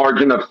has a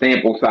large enough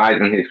sample size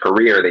in his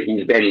career that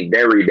he's been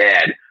very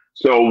bad.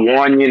 So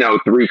one,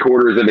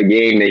 3/4 of the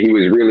game that he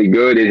was really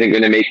good isn't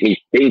going to make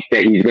me think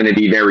that he's going to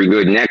be very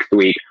good next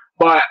week.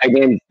 But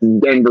against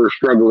Denver's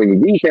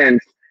struggling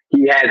defense,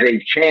 he has a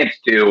chance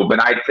to,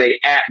 but I'd say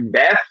at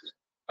best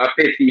a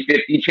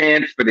 50-50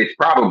 chance, but it's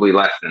probably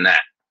less than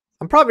that.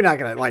 I'm probably not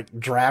going to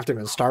draft him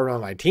and start him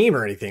on my team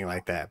or anything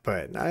like that,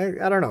 but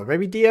I don't know.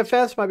 Maybe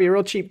DFS might be a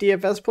real cheap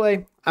DFS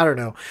play. I don't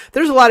know.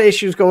 There's a lot of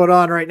issues going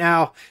on right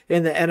now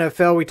in the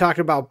NFL. We talked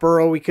about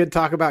Burrow. We could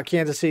talk about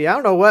Kansas City. I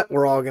don't know what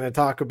we're all going to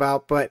talk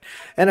about, but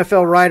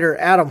NFL writer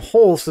Adam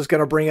Holst is going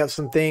to bring up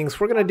some things.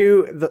 We're going to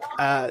do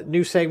the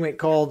new segment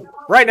called,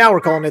 right now we're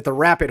calling it the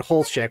Rapid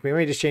Holst Check. We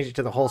may just change it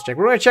to the Holst Check.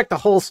 We're going to check the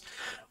Holst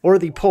or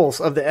the pulse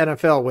of the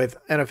NFL with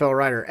NFL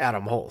writer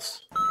Adam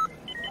Holst.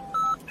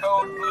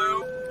 Code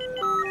Blue.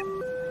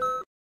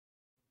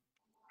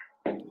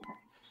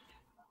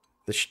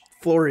 The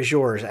floor is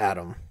yours,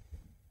 Adam.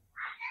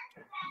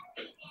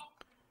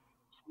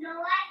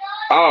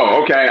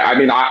 Oh, okay. I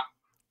mean, I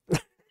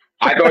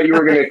thought you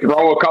were going to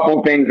throw a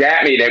couple things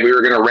at me that we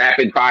were going to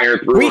rapid fire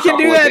through. We can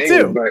do that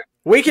too.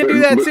 We can do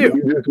that too.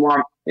 You just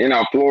want,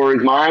 floor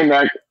is mine.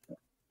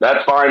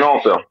 That's fine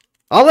also.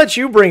 I'll let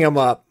you bring them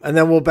up, and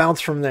then we'll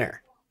bounce from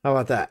there. How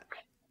about that?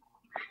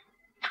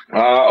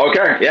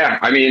 Okay. Yeah.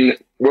 I mean,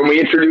 when we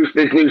introduced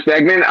this new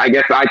segment, I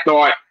guess I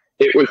thought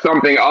it was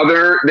something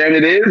other than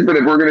it is, but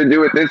if we're going to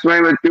do it this way,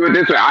 let's do it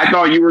this way. I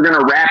thought you were going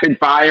to rapid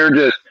fire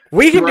just.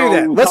 We can do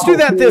that. Let's do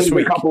that this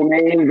week. A couple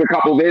names, a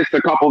couple this,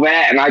 a couple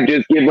that, and I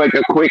just give a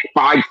quick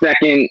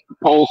 5-second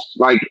pulse,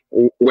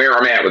 where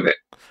I'm at with it.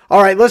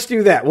 All right, let's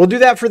do that. We'll do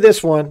that for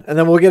this one, and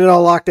then we'll get it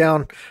all locked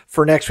down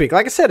for next week.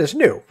 Like I said, it's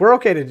new. We're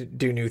okay to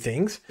do new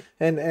things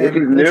and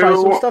try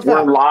some stuff We're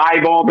out.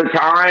 live all the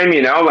time,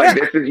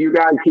 this is you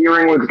guys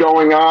hearing what's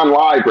going on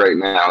live right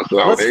now. So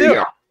Let's there you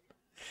go.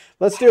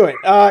 Let's do it.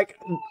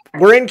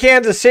 We're in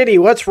Kansas City.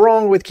 What's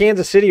wrong with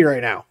Kansas City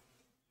right now?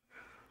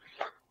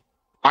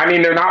 I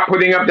mean, they're not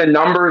putting up the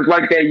numbers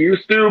like they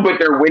used to, but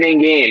they're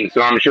winning games.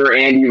 So I'm sure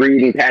Andy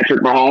Reid and Patrick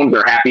Mahomes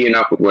are happy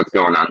enough with what's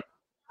going on.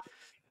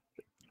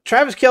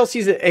 Travis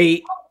Kelce's at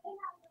 8,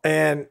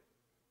 and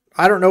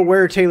I don't know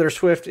where Taylor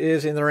Swift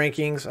is in the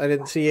rankings. I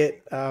didn't see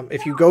it.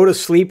 If you go to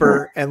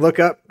Sleeper and look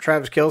up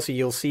Travis Kelce,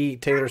 you'll see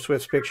Taylor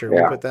Swift's picture.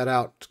 We'll put that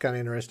out. It's kind of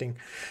interesting.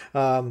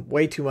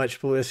 Way too much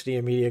publicity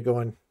and media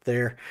going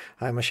there.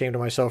 I'm ashamed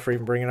of myself for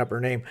even bringing up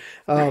her name.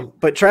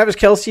 But Travis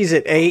Kelce's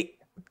at 8.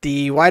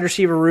 The wide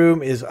receiver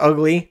room is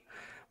ugly.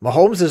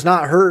 Mahomes is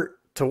not hurt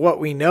to what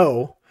we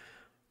know.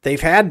 They've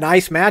had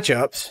nice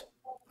matchups.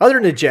 Other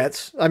than the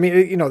Jets, I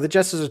mean, the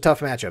Jets is a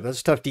tough matchup.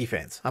 That's a tough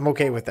defense. I'm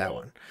okay with that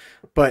one.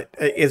 But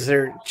is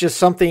there just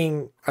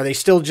something? Are they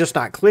still just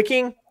not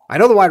clicking? I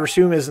know the wide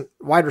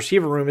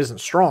receiver room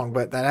isn't strong,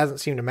 but that hasn't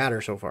seemed to matter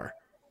so far.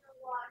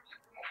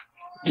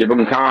 Give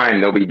them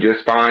time. They'll be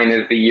just fine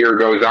as the year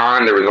goes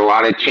on. There was a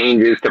lot of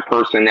changes to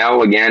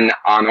personnel, again,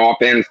 on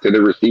offense, to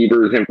the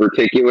receivers in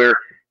particular.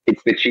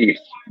 It's the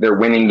Chiefs. They're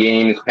winning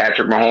games.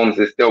 Patrick Mahomes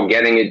is still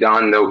getting it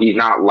done, though he's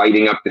not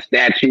lighting up the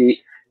stat sheet.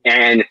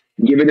 And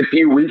give it a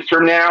few weeks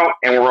from now,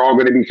 and we're all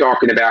going to be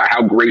talking about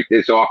how great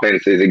this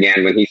offense is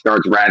again when he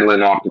starts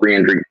rattling off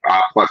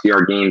 300-plus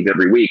yard games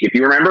every week. If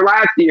you remember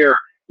last year,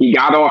 he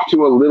got off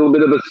to a little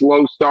bit of a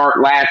slow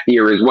start last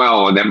year as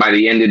well, and then by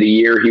the end of the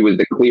year, he was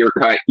the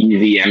clear-cut,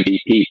 easy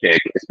MVP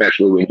pick,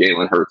 especially when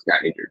Jalen Hurts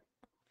got injured.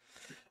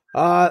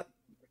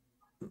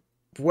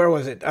 Where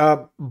was it?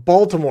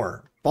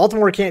 Baltimore.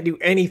 Baltimore can't do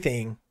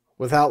anything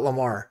without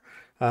Lamar.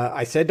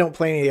 I said don't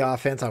play any of the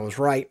offense. I was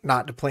right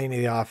not to play any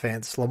of the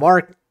offense.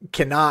 Lamar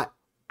cannot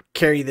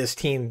carry this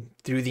team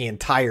through the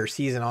entire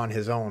season on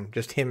his own.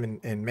 Just him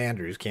and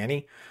Mandrews, can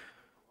he?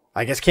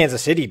 I guess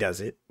Kansas City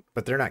does it,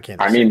 but they're not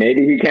Kansas City.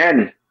 Maybe he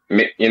can.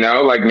 Maybe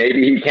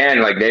he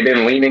can. They've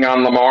been leaning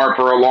on Lamar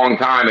for a long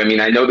time.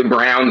 I know the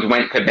Browns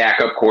went to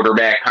backup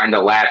quarterback kind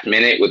of last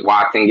minute with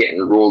Watson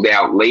getting ruled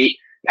out late.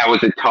 That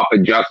was a tough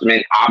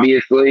adjustment,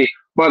 obviously.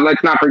 But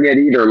let's not forget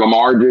either,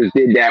 Lamar just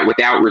did that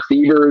without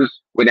receivers,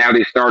 without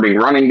his starting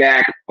running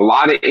back. A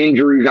lot of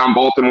injuries on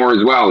Baltimore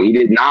as well. He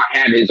did not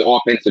have his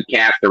offensive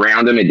cast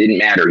around him. It didn't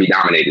matter. He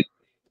dominated.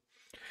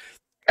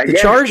 The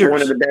Chargers,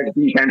 one of the best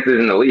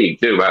defenses in the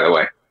league, too, by the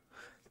way.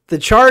 The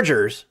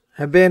Chargers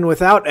have been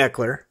without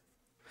Eckler.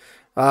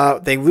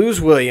 They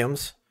lose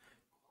Williams.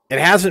 It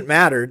hasn't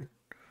mattered.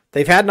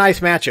 They've had nice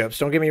matchups.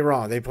 Don't get me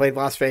wrong. They played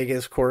Las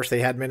Vegas, of course.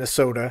 They had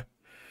Minnesota.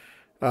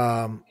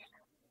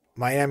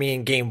 Miami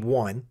in game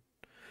 1.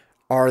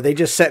 Are they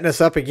just setting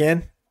us up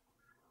again?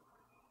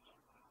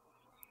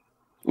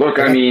 Look,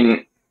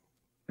 the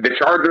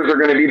Chargers are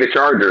going to be the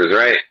Chargers,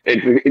 right?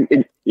 It's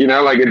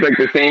like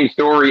the same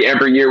story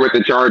every year with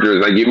the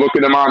Chargers. You look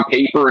at them on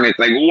paper and it's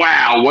like,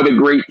 wow, what a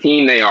great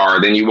team they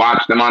are. Then you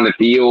watch them on the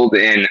field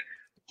and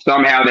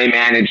somehow they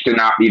manage to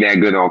not be that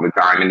good all the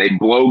time. And they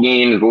blow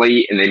games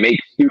late and they make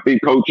stupid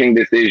coaching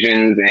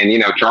decisions.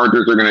 And,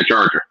 Chargers are going to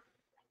charge her.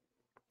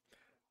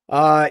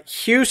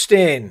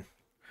 Houston,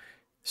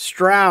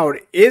 Stroud,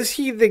 is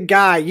he the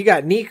guy? You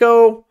got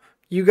Nico,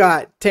 you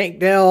got Tank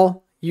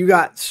Dell, you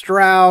got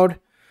Stroud.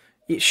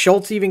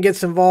 Schultz even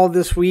gets involved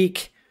this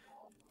week.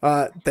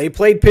 They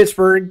played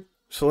Pittsburgh,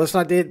 so let's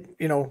not get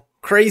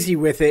crazy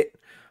with it.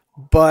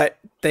 But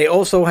they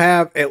also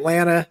have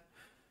Atlanta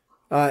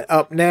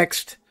up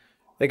next.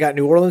 They got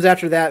New Orleans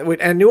after that,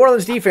 and New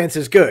Orleans defense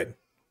is good.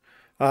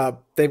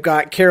 They've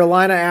got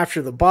Carolina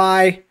after the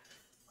bye.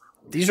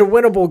 These are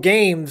winnable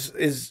games.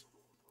 Is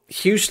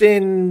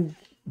Houston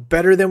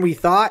better than we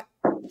thought?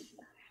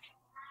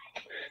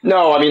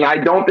 No, I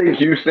don't think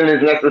Houston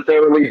is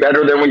necessarily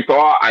better than we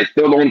thought. I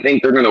still don't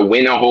think they're going to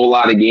win a whole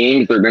lot of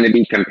games. They're going to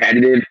be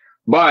competitive.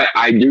 But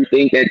I do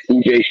think that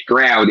C.J.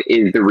 Stroud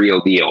is the real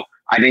deal.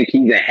 I think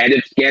he's ahead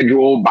of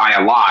schedule by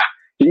a lot.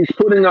 He's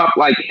putting up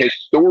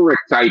historic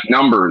type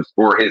numbers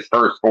for his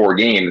first 4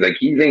 games.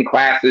 He's in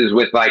classes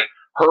with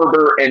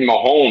Herbert and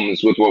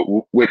Mahomes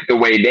with the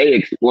way they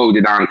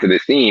exploded onto the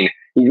scene.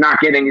 He's not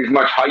getting as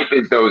much hype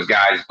as those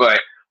guys, but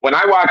when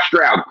I watch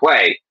Stroud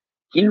play,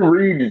 he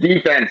reads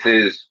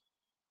defenses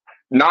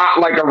not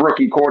like a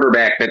rookie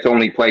quarterback that's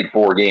only played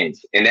 4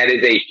 games. And that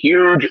is a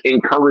huge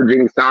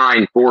encouraging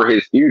sign for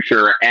his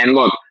future. And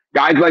look,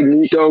 guys like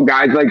Nico,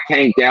 guys like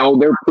Tank Dell,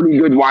 they're pretty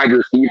good wide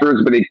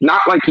receivers, but it's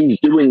not like he's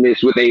doing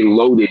this with a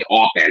loaded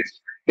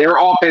offense. Their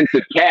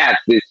offensive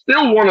cast is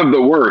still one of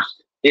the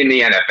worst in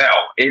the NFL.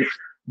 It's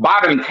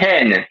bottom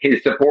 10,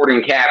 his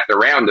supporting cast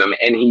around him,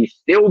 and he's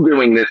still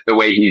doing this the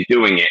way he's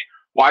doing it.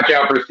 Watch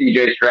out for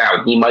C.J.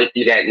 Stroud. He might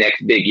be that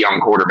next big young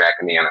quarterback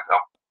in the NFL.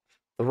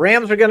 The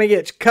Rams are going to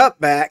get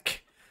cut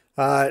back.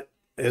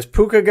 Is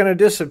Puka going to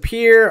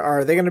disappear?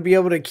 Are they going to be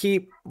able to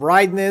keep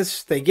riding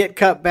this? They get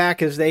cut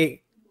back as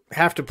they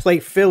have to play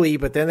Philly,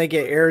 but then they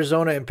get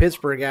Arizona and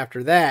Pittsburgh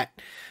after that.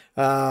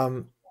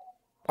 Are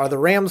the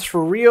Rams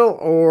for real,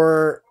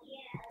 or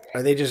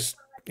are they just,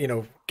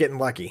 getting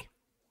lucky?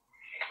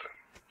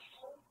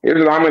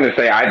 Here's what I'm going to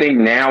say. I think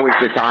now is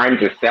the time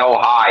to sell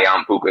high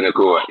on Puka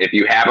Nacua. If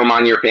you have him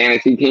on your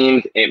fantasy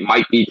teams, it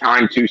might be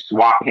time to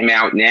swap him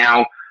out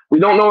now. We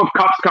don't know if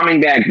Kupp's coming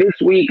back this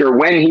week or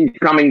when he's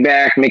coming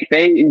back.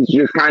 McVay's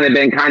just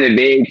been kind of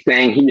vague,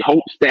 saying he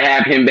hopes to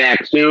have him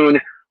back soon.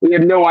 We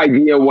have no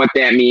idea what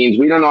that means.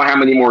 We don't know how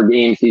many more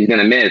games he's going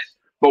to miss.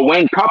 But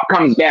when Kupp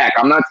comes back,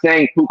 I'm not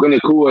saying Puka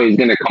Nacua is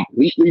going to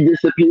completely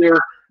disappear,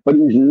 but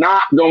he's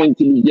not going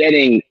to be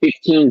getting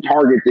 15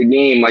 targets a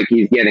game like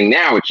he's getting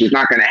now. It's just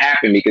not going to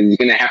happen because he's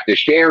going to have to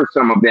share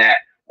some of that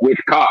with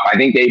Kupp. I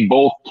think they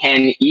both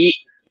can eat,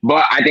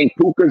 but I think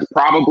Puka's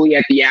probably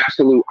at the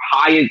absolute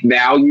highest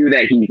value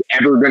that he's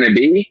ever going to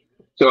be.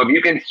 So if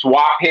you can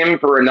swap him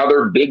for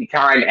another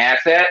big-time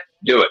asset,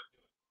 do it.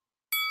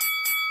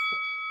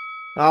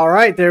 All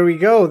right, there we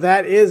go.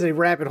 That is a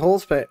rapid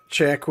Holes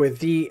check with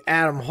the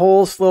Adam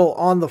Holes, little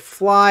on the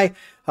fly.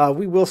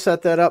 We will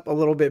set that up a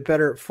little bit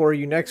better for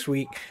you next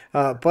week.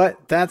 But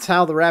that's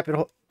how the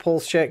rapid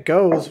Holes check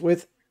goes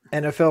with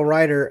NFL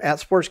writer at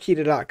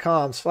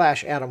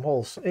sportskeeda.com/Adam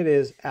Holes. It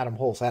is Adam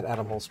Holes at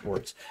Adam Holes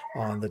Sports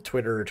on the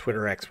Twitter or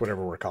Twitter X,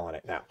 whatever we're calling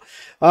it now.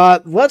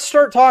 Let's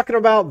start talking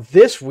about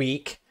this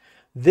week.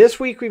 This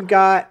week we've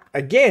got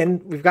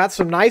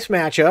some nice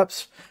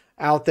matchups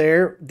out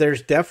there.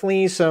 There's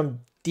definitely some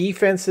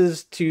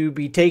defenses to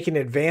be taken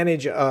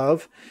advantage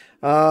of.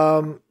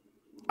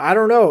 I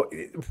don't know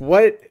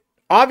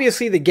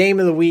obviously the game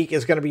of the week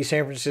is going to be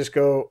San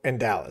Francisco and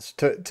Dallas.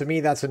 To me,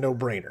 that's a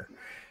no-brainer.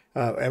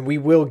 And we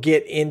will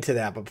get into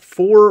that. But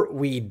before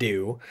we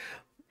do,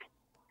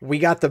 we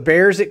got the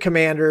Bears at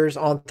Commanders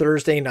on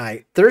Thursday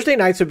night. Thursday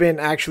nights have been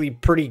actually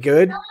pretty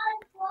good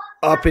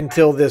up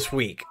until this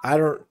week. I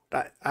don't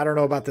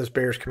know about this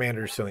Bears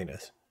Commanders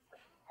silliness.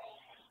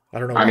 I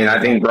don't know. I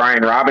think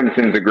Brian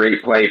Robinson's a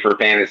great play for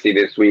fantasy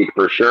this week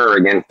for sure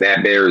against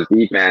that Bears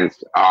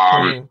defense.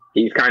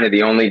 He's kind of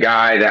the only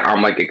guy that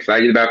I'm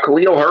excited about.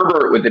 Khalil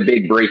Herbert with the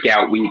big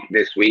breakout week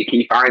this week.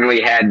 He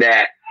finally had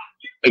that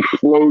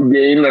explode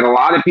game that a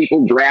lot of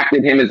people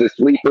drafted him as a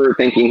sleeper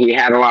thinking he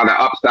had a lot of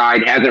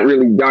upside. Hasn't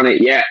really done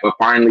it yet, but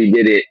finally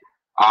did it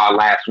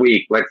last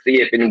week. Let's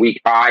see if in week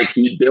 5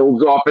 he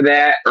builds off of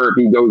that or if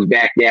he goes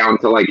back down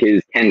to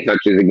his 10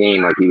 touches a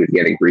game like he was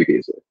getting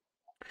previously.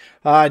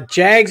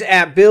 Jags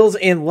at Bills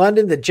in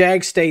London. The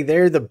Jags stay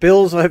there. The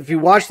Bills, if you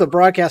watch the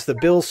broadcast, the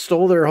Bills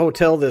stole their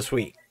hotel this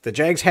week. The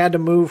Jags had to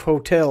move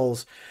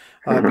hotels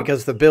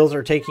because the Bills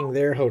are taking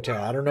their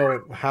hotel. I don't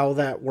know how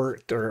that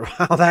worked or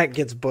how that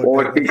gets booked.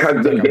 Well, it's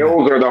because the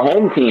Bills are the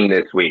home team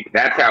this week.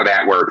 That's how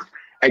that works.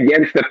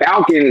 Against the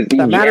Falcons,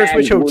 that matters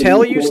which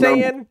hotel you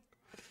stay in?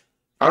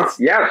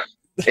 Yes,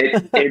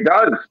 it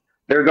does.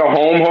 There's a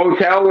home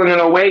hotel and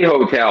an away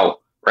hotel,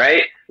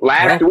 right?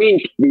 Last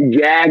week, the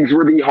Jags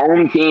were the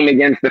home team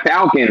against the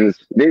Falcons.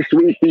 This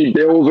week, the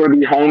Bills are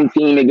the home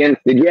team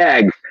against the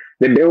Jags.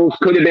 The Bills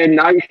could have been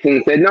nice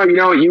and said, no, you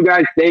know what, you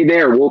guys stay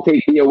there. We'll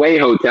take the away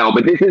hotel.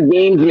 But this is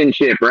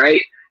gamesmanship,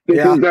 right? This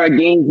is the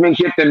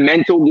gamesmanship, the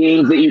mental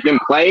games that you can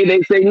play.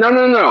 They say,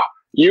 no.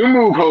 You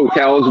move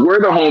hotels.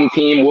 We're the home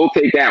team. We'll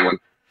take that one.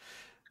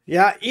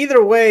 Yeah,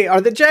 either way,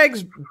 are the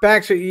Jags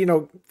back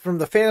to, from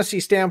the fantasy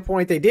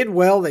standpoint, they did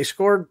well. They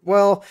scored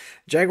well.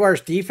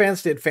 Jaguars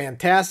defense did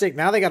fantastic.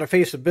 Now they got to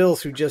face the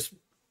Bills, who just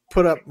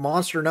put up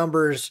monster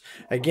numbers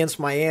against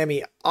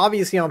Miami.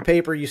 Obviously, on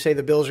paper, you say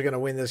the Bills are going to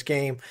win this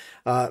game.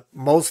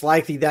 Most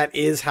likely that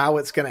is how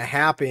it's going to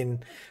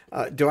happen.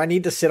 Do I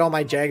need to sit on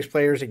my Jags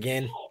players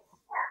again?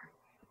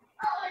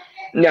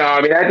 No,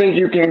 I think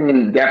you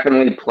can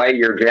definitely play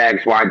your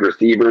Jags wide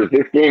receivers.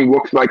 This game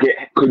looks like it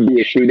could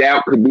be a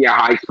shootout, could be a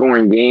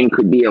high-scoring game,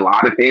 could be a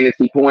lot of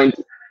fantasy points.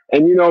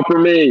 And, for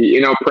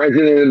me,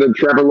 president of the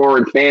Trevor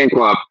Lawrence fan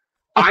club,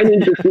 I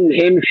need to see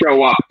him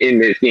show up in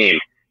this game.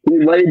 He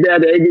laid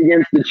that egg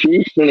against the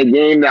Chiefs in a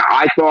game that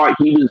I thought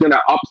he was going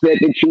to upset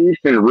the Chiefs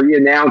and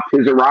re-announce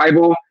his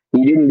arrival.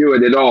 He didn't do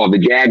it at all. The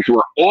Jags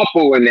were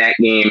awful in that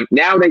game.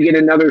 Now they get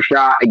another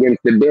shot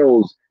against the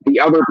Bills, the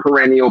other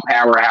perennial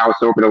powerhouse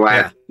over the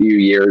last few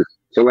years.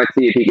 So let's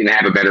see if he can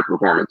have a better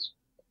performance.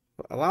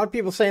 A lot of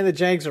people saying the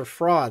Jags are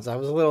frauds. I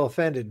was a little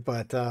offended,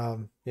 but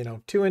 2-2.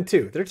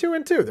 They're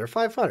 2-2. They're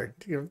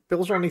 500.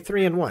 Bills are only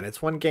 3-1. It's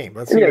one game.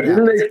 Let's see.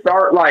 Didn't they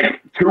start 2-6?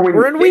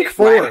 We're in week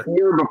 4 last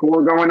year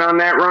before going on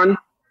that run?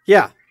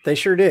 Yeah, they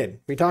sure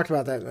did. We talked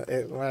about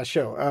that last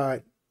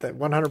show. That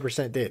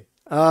 100% did.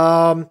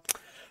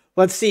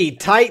 Let's see.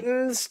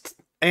 Titans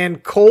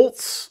and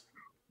Colts.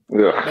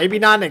 Ugh. Maybe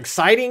not an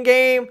exciting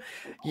game.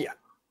 Yeah.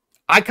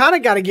 I kind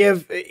of got to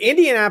give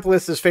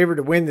Indianapolis is favored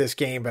to win this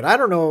game, but I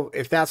don't know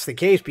if that's the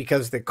case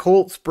because the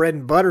Colts' bread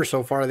and butter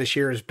so far this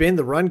year has been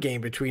the run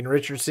game between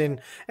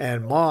Richardson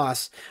and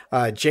Moss.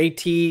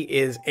 JT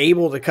is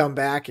able to come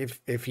back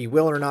if he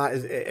will or not.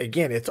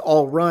 Again, it's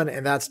all run,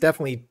 and that's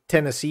definitely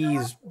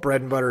Tennessee's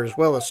bread and butter as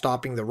well as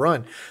stopping the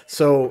run.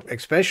 So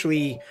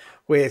especially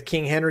with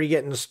King Henry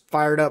getting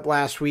fired up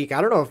last week.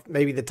 I don't know if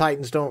maybe the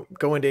Titans don't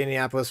go into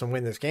Indianapolis and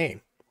win this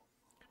game.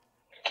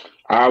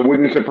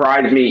 Wouldn't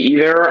surprise me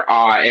either.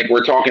 If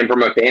we're talking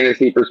from a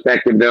fantasy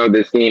perspective, though,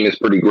 this game is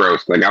pretty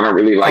gross. Like, I don't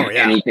really like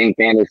anything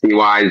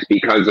fantasy-wise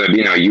because of,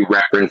 you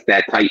referenced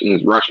that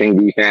Titans rushing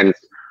defense.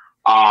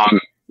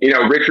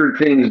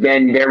 Richardson's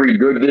been very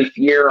good this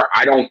year.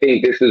 I don't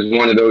think this is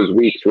one of those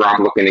weeks where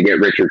I'm looking to get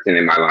Richardson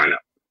in my lineup.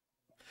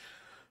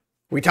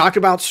 We talked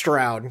about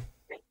Stroud.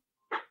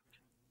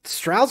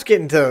 Stroud's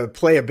getting to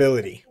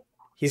playability.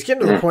 He's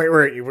getting to the point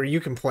where you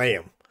can play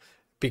him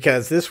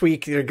because this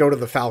week you go to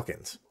the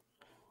Falcons.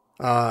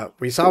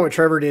 We saw what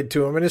Trevor did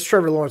to him, and it's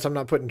Trevor Lawrence. I'm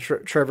not putting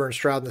Trevor and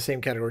Stroud in the same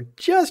category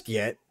just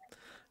yet.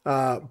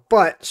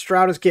 But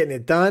Stroud is getting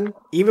it done.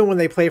 Even when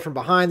they play from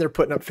behind, they're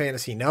putting up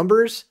fantasy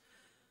numbers.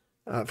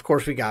 Of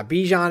course, we got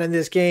Bijan in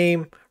this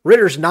game.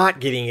 Ritter's not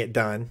getting it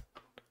done,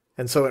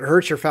 and so it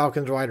hurts your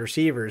Falcons wide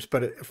receivers.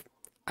 But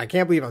I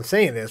can't believe I'm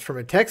saying this. From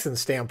a Texans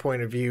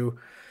standpoint of view,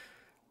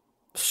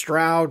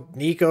 Stroud,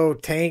 Nico,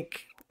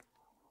 Tank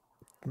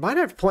might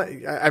have to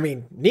play. I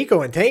mean,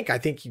 Nico and Tank, I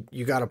think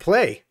you got to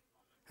play.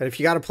 And if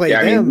you got to play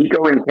them.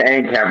 Nico and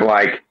Tank have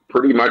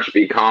pretty much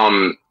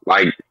become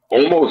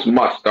almost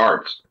must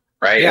starts,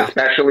 right? Yeah.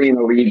 Especially in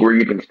a league where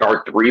you can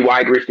start 3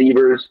 wide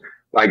receivers.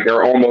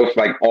 They're almost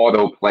like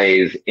auto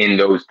plays in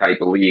those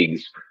type of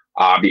leagues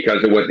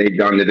because of what they've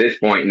done to this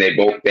point, and they've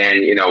both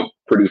been,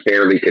 pretty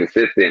fairly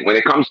consistent. When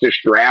it comes to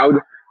Stroud,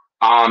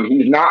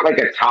 he's not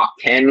a top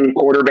 10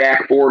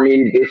 quarterback for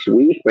me this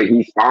week, but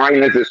he's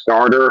fine as a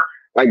starter.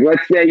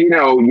 Let's say,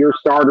 your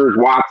starter's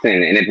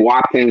Watson, and if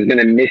Watson's going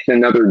to miss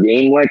another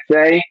game, let's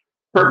say,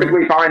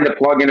 perfectly fine to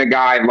plug in a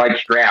guy like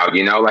Stroud,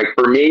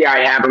 for me,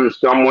 I have him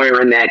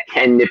somewhere in that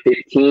 10 to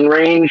 15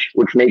 range,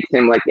 which makes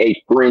him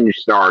a fringe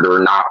starter,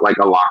 not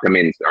a lock him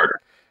in starter.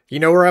 You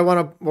know where I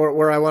want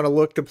to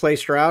look to play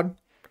Stroud?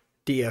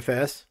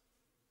 DFS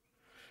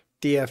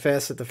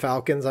at the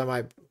Falcons. I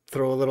might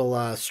throw a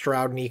little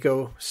Stroud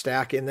Nico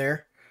stack in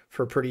there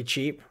for pretty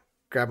cheap.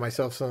 Grab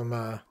myself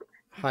some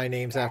high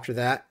names after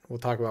that. We'll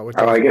talk about what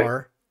those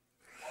are.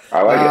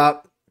 I like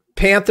it.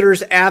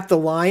 Panthers at the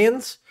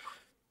Lions.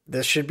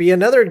 This should be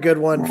another good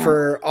one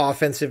for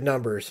offensive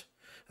numbers,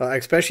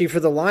 especially for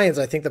the Lions.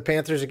 I think the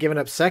Panthers are giving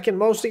up second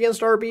most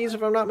against RBs,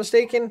 if I'm not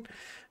mistaken.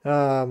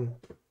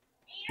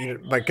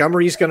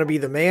 Montgomery's going to be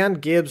the man.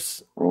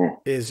 Gibbs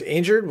is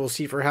injured. We'll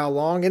see for how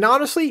long. And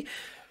honestly,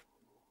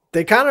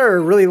 they kind of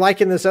are really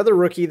liking this other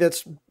rookie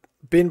that's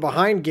been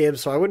behind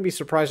Gibbs, so I wouldn't be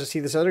surprised to see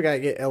this other guy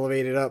get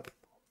elevated up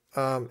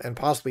and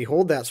possibly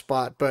hold that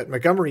spot. But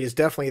Montgomery is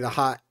definitely the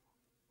hot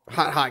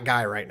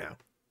guy right now.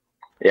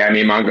 Yeah,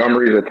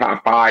 Montgomery is a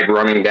top 5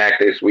 running back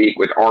this week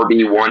with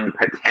RB1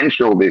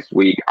 potential this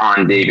week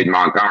on David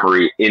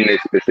Montgomery in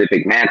this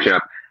specific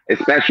matchup,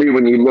 especially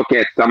when you look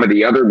at some of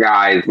the other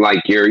guys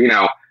like your,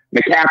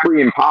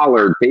 McCaffrey and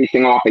Pollard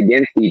facing off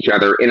against each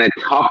other in a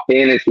tough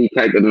fantasy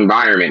type of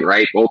environment,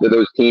 right? Both of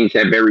those teams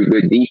have very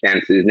good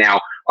defenses. Now,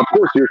 of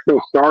course, you're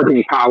still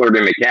starting Pollard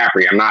and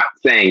McCaffrey. I'm not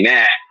saying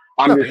that.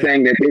 I'm just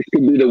saying that this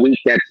could be the week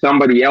that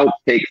somebody else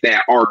takes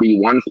that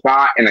RB1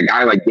 spot, and a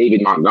guy like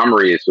David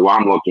Montgomery is who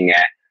I'm looking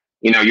at.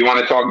 You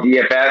want to talk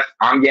DFS?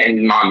 I'm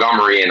getting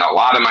Montgomery in a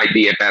lot of my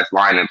DFS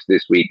lineups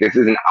this week. This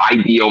is an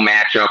ideal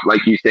matchup.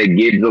 Like you said,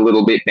 Gibbs a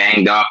little bit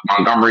banged up.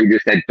 Montgomery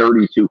just had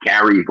 32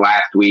 carries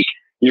last week.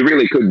 He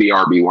really could be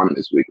RB1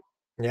 this week.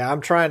 Yeah,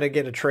 I'm trying to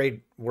get a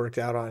trade worked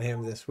out on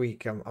him this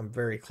week. I'm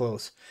very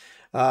close.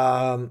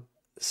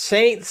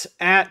 Saints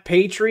at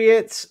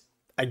Patriots.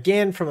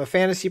 Again, from a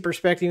fantasy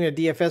perspective and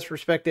a DFS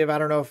perspective, I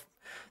don't know if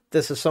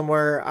this is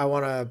somewhere I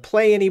want to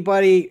play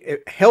anybody.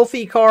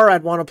 Healthy car,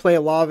 I'd want to play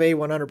Olave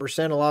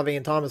 100%. Olave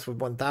and Thomas would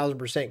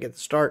 1,000% get the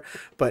start.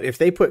 But if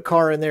they put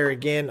Carr in there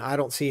again, I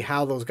don't see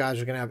how those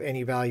guys are going to have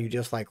any value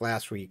just like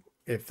last week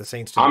if the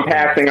Saints don't. I'm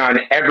passing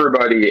on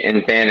everybody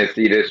in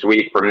fantasy this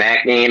week from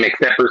that game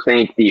except for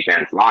Saints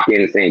defense. Lock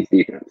in Saints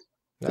defense.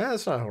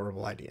 That's not a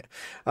horrible idea.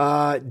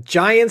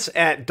 Giants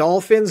at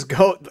Dolphins.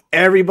 Go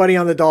everybody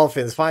on the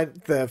Dolphins. Find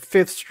the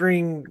 5th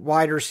string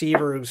wide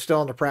receiver who's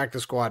still on the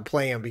practice squad.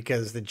 Play him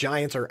because the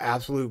Giants are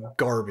absolute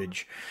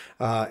garbage.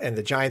 And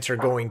the Giants are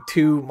going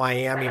to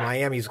Miami.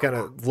 Miami's going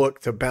to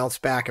look to bounce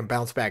back and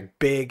bounce back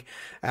big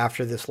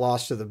after this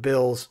loss to the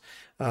Bills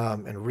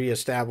and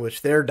reestablish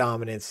their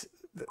dominance.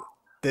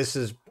 This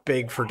is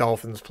big for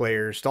Dolphins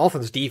players.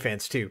 Dolphins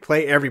defense too.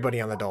 Play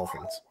everybody on the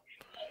Dolphins.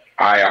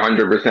 I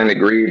 100%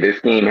 agree.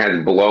 This game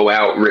has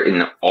blowout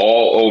written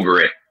all over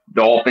it.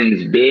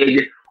 Dolphins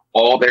big,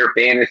 all their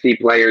fantasy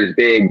players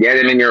big. Get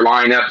them in your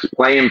lineups,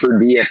 play them for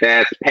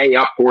DFS, pay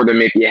up for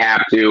them if you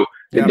have to.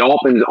 The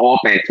Dolphins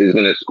offense is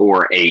going to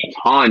score a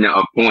ton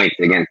of points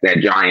against that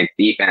Giants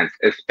defense,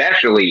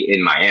 especially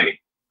in Miami.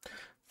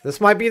 This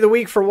might be the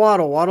week for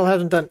Waddle. Waddle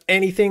hasn't done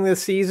anything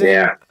this season.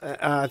 Yeah.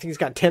 I think he's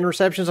got 10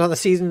 receptions on the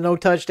season, no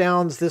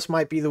touchdowns. This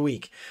might be the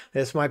week.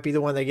 This might be the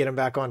one they get him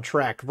back on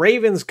track.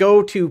 Ravens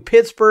go to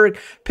Pittsburgh.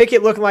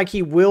 Pickett looking like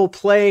he will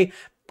play.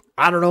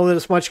 I don't know that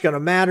it's much going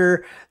to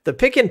matter. The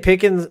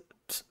Pickens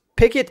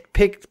Pickett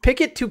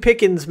to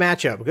Pickens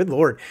matchup. Good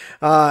Lord.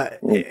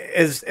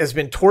 Has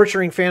been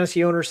torturing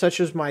fantasy owners such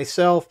as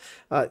myself.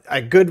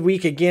 A good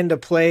week again to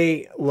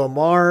play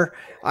Lamar.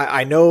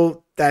 I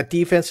know that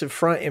defensive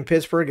front in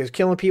Pittsburgh is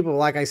killing people.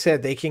 Like I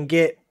said, they can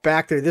get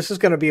back there. This is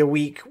going to be a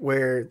week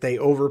where they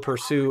over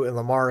pursue and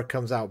Lamar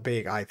comes out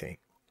big, I think.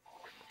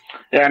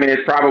 Yeah, I mean,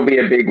 it's probably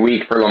a big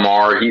week for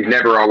Lamar. He's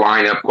never a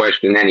lineup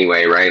question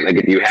anyway, right? Like,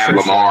 if you have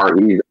Lamar,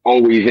 he's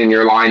always in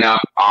your lineup.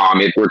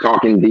 If we're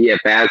talking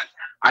DFS,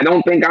 I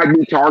don't think I'd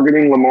be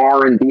targeting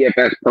Lamar in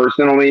DFS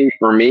personally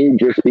for me,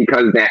 just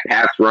because that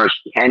pass rush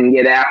can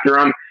get after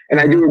him. And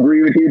I do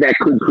agree with you, that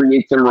could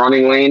create some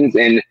running lanes.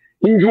 And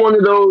he's one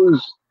of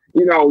those,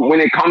 when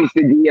it comes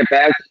to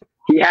DFS,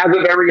 he has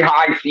a very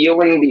high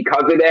ceiling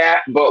because of that,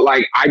 but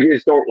I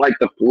just don't like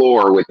the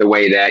floor with the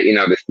way that,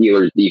 the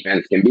Steelers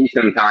defense can be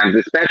sometimes,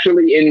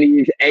 especially in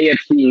these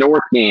AFC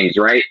North games,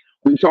 right?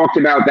 We talked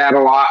about that a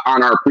lot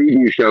on our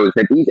preview shows,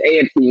 that these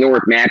AFC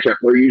North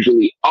matchups are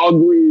usually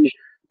ugly,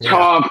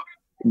 tough,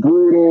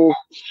 brutal,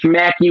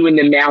 smack you in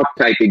the mouth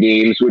type of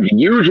games, which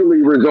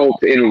usually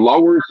results in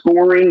lower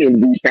scoring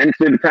and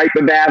defensive type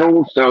of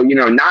battles. So,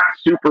 not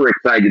super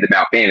excited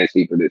about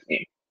fantasy for this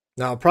game.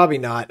 No, probably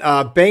not.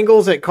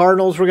 Bengals at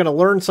Cardinals, we're going to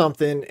learn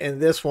something in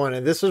this one,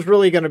 and this is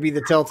really going to be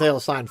the telltale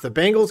sign. If the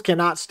Bengals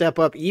cannot step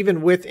up,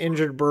 even with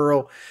injured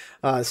Burrow,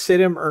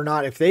 sit him or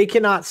not, if they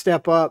cannot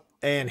step up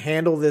and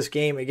handle this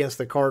game against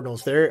the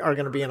Cardinals, they are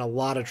going to be in a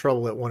lot of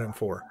trouble at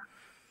 1-4.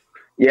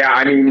 Yeah,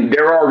 I mean,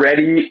 they're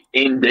already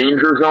in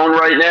danger zone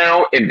right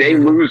now. If they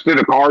lose to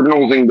the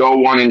Cardinals and go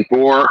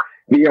 1-4,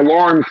 the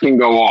alarms can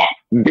go off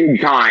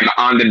big time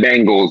on the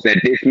Bengals that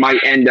this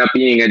might end up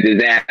being a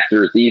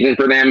disaster season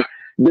for them.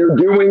 They're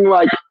doing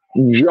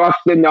just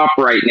enough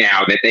right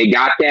now that they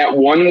got that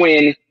one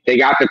win. They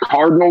got the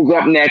Cardinals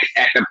up next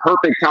at the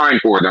perfect time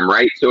for them,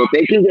 right? So if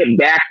they can get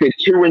back to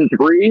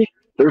 2-3,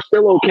 they're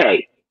still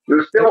okay.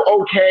 They're still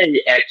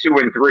okay at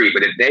 2-3.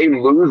 But if they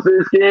lose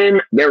this game,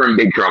 they're in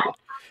big trouble.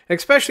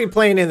 Especially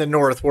playing in the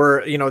North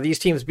where, these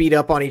teams beat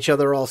up on each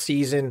other all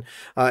season.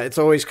 It's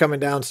always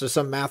coming down to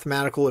some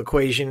mathematical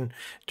equation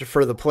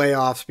for the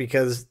playoffs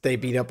because they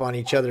beat up on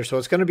each other. So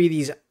it's going to be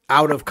these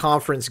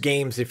out-of-conference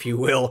games, if you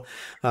will,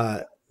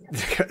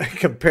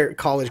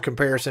 college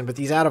comparison, but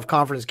these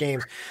out-of-conference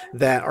games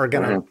that are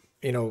going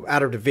to,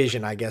 out of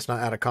division, I guess, not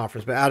out of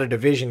conference, but out of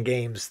division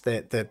games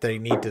that they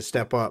need to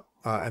step up.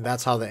 And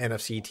that's how the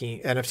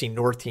NFC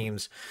North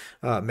teams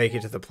make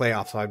it to the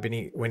playoffs. So I've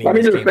been winning. Let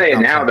me just say it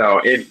now, though.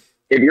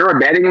 If you're a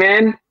betting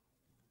man,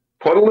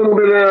 put a little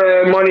bit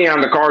of money on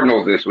the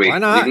Cardinals this week. Why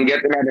not? You can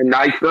get them at a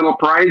nice little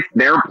price.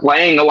 They're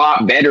playing a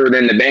lot better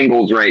than the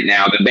Bengals right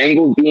now. The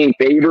Bengals being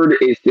favored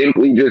is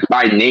simply just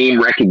by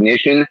name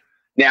recognition.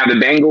 Now, the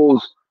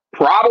Bengals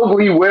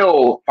probably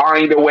will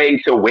find a way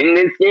to win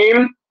this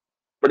game.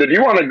 But if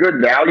you want a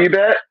good value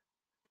bet,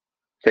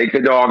 take the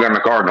dog on the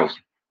Cardinals.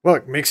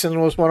 Look,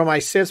 Mixon was one of my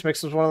sits.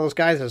 Mixon's one of those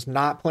guys that's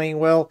not playing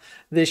well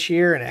this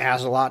year, and it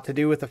has a lot to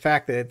do with the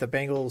fact that the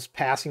Bengals'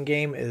 passing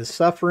game is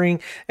suffering.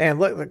 And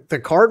look, the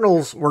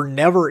Cardinals were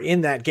never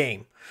in that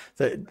game.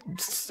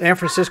 San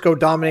Francisco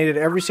dominated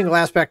every single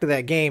aspect of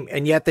that game,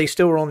 and yet they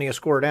still were only a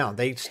score down.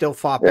 They still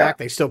fought back.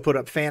 They still put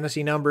up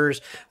fantasy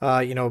numbers,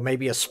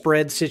 maybe a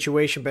spread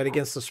situation, bet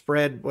against the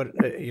spread.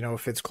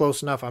 If it's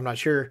close enough, I'm not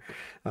sure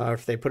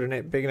if they put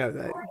it big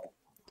enough.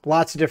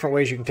 Lots of different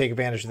ways you can take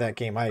advantage of that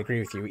game. I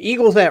agree with you.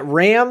 Eagles at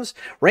Rams.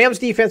 Rams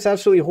defense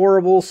absolutely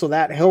horrible, so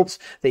that helps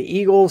the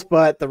Eagles,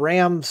 but the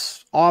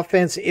Rams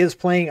offense is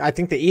playing. I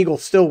think the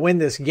Eagles still win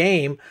this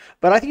game,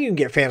 but I think you can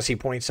get fantasy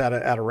points out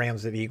of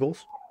Rams at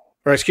Eagles.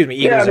 Or excuse me,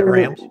 Eagles at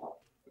Rams.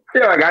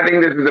 Yeah, I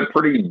think this is a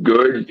pretty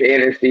good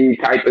fantasy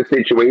type of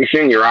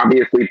situation. You're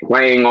obviously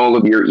playing all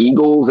of your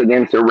Eagles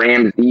against a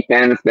Rams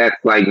defense that's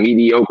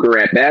mediocre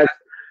at best.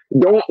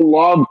 Don't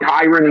love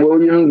Kyren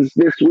Williams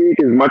this week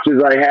as much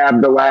as I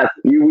have the last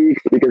few weeks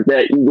because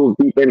that Eagles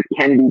defense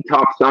can be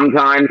tough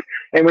sometimes.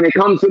 And when it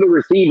comes to the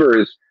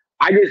receivers,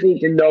 I just need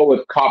to know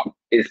if Kupp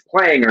is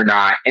playing or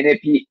not. And if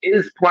he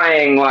is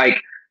playing,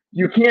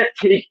 you can't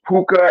take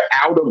Puka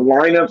out of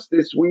lineups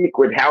this week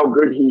with how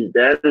good he's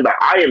been. But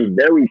I am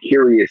very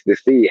curious to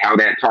see how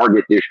that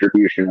target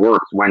distribution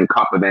works when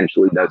Kupp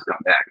eventually does come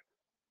back.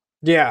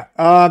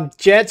 Yeah.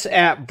 Jets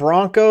at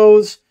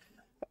Broncos.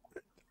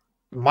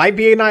 Might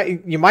be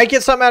you might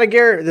get something out of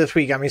Garrett this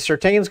week. I mean,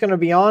 Surtain's going to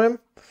be on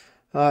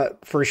him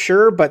for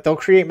sure, but they'll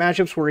create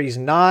matchups where he's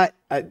not.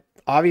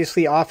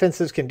 Obviously,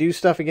 offenses can do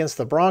stuff against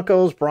the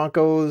Broncos.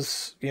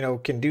 Broncos,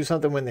 can do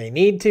something when they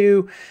need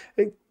to.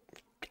 I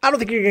don't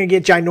think you're going to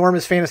get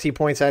ginormous fantasy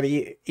points out of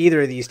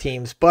either of these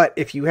teams, but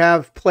if you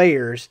have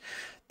players,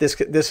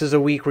 this is a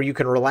week where you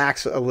can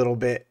relax a little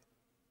bit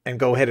and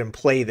go ahead and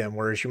play them,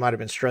 whereas you might have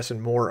been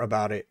stressing more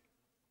about it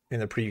in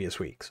the previous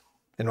weeks.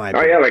 Oh,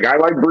 yeah, I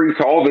like Breece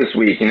Hall this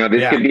week.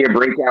 This could be a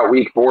breakout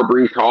week for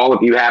Breece Hall.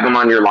 If you have him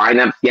on your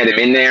lineups, get him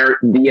in there.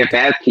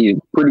 DFS, he's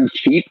pretty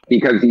cheap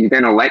because he's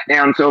been a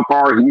letdown so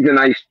far. He's a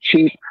nice,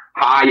 cheap,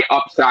 high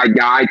upside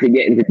guy to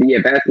get into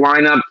DFS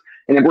lineups.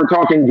 And if we're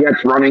talking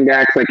Jets running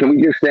backs, like, can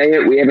we just say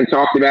it? We haven't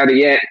talked about it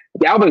yet.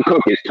 Dalvin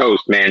Cook is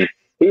toast, man.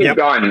 He's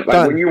done.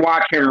 Like, when you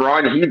watch him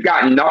run, he's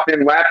got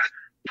nothing left.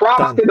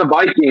 Props to the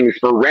Vikings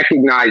for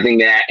recognizing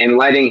that and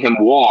letting him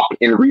walk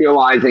and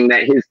realizing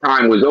that his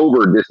time was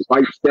over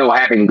despite still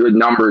having good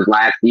numbers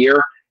last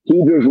year.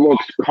 He just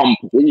looks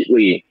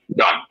completely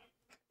done.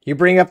 You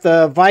bring up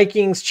the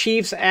Vikings,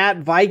 Chiefs at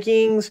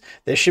Vikings.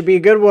 This should be a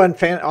good one.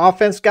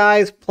 Offense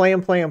guys, play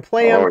him.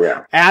 Oh,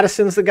 yeah.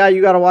 Addison's the guy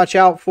you got to watch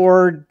out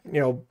for.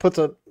 Puts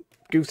a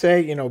goose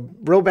egg,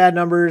 real bad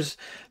numbers.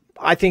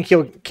 I think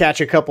he'll catch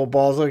a couple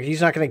balls. Look,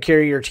 he's not going to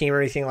carry your team or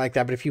anything like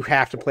that, but if you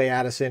have to play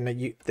Addison,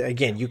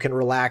 you can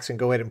relax and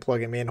go ahead and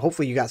plug him in.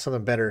 Hopefully you got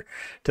something better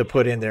to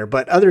put in there.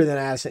 But other than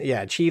Addison,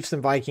 yeah, Chiefs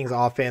and Vikings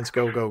offense,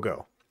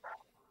 go.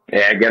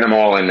 Yeah, get them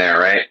all in there,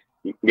 right?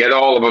 Get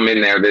all of them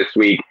in there this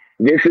week.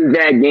 This is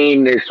that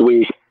game this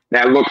week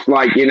that looks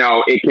like,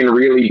 it can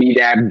really be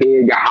that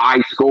big,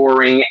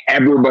 high-scoring,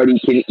 everybody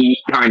can eat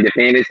kind of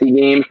fantasy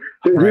game.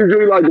 There's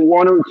usually like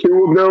one or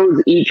two of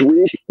those each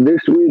week.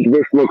 This week,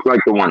 this looks like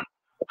the one.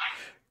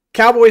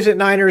 Cowboys at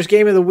Niners,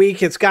 game of the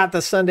week. It's got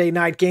the Sunday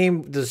night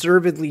game,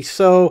 deservedly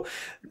so.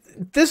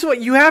 This is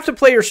what you have to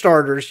play your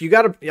starters. You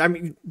got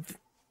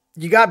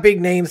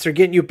big names. They're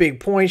getting you big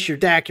points. Your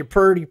Dak, your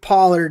Purdy,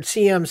 Pollard,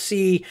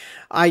 CMC,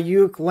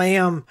 Ayuk,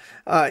 Lamb,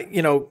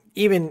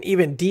 even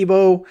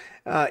Debo.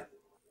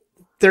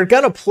 They're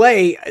going to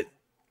play.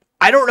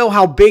 I don't know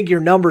how big your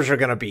numbers are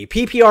going to be.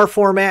 PPR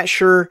format,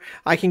 sure,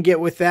 I can get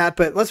with that.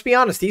 But let's be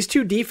honest, these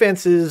two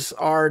defenses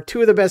are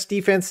two of the best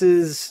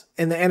defenses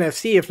in the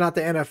NFC, if not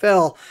the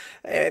NFL.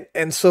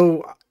 And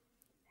so,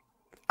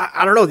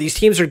 I don't know. These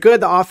teams are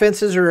good. The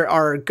offenses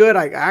are good.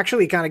 I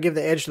actually kind of give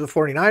the edge to the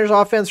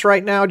 49ers offense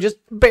right now. Just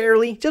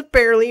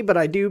barely, but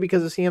I do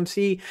because of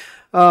CMC.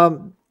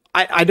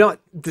 I don't,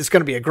 this is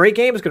going to be a great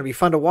game. It's going to be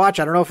fun to watch.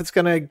 I don't know if it's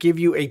going to give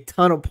you a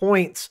ton of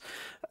points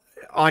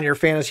on your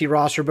fantasy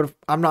roster, but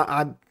I'm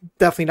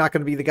definitely not going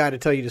to be the guy to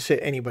tell you to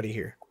sit anybody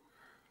here.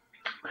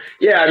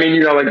 Yeah, I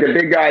mean, like the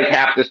big guys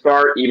have to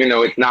start, even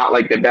though it's not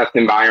like the best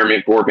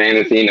environment for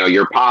fantasy.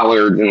 Your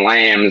Pollards and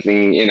Lambs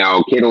and,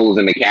 Kittles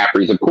and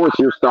McCaffreys. Of course,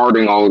 you're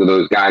starting all of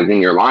those guys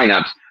in your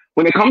lineups.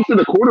 When it comes to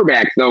the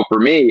quarterbacks, though, for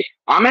me,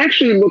 I'm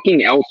actually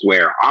looking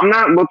elsewhere. I'm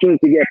not looking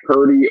to get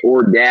Purdy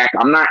or Dak.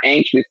 I'm not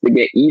anxious to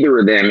get either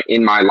of them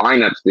in my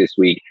lineups this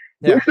week.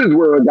 Yeah. This is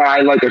where a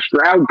guy like a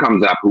Stroud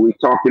comes up, who we've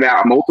talked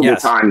about multiple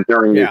times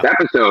during this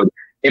episode.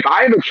 If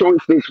I have a choice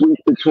this week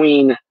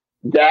between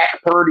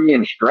Dak, Purdy,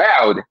 and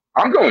Stroud,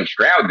 I'm going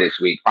Stroud this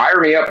week. Fire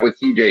me up with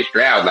CJ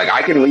Stroud. Like,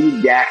 I can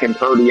leave Dak and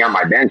Purdy on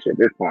my bench at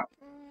this point.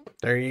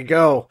 There you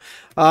go.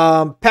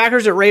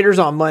 Packers at Raiders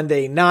on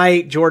Monday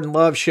night. Jordan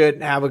Love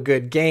should have a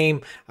good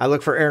game. I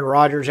look for Aaron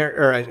Rodgers.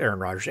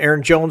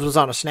 Aaron Jones was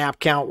on a snap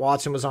count.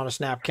 Watson was on a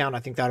snap count. I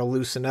think that'll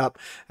loosen up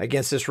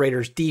against this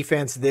Raiders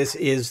defense. This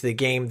is the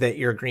game that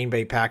your Green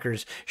Bay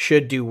Packers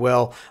should do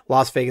well.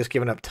 Las Vegas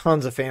giving up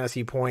tons of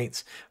fantasy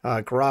points.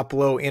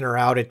 Garoppolo in or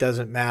out, it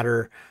doesn't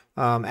matter.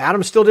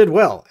 Adams still did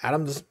well.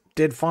 Adams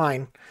did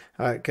fine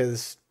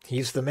because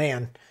he's the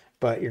man,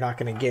 but you're not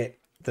going to get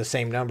the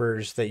same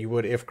numbers that you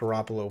would if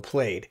Garoppolo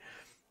played.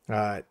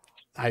 How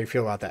do you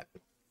feel about that?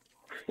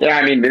 Yeah,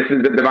 I mean, this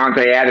is the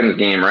Devontae Adams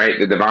game, right?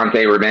 The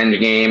Devontae revenge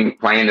game,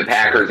 playing the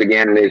Packers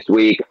again this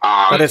week.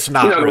 But it's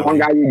not really. The one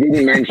guy you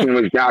didn't mention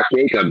was Josh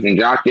Jacobs, and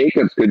Josh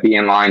Jacobs could be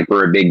in line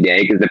for a big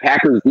day because the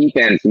Packers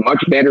defense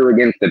much better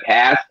against the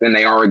pass than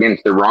they are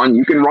against the run.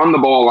 You can run the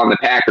ball on the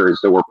Packers,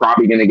 so we're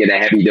probably going to get a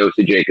heavy dose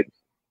of Jacobs.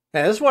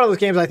 Yeah, this is one of those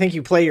games I think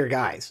you play your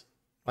guys,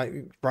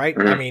 right?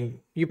 Mm-hmm. I mean,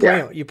 you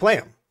play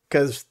them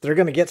because they're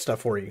going to get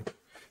stuff for you.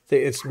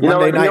 It's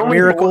Monday Night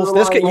Miracles.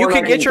 You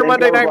can get your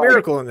Monday Night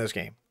Miracle in this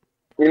game.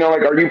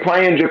 Are you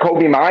playing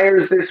Jacoby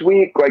Myers this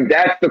week? Like,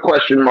 that's the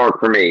question mark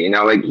for me.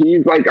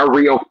 He's like a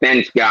real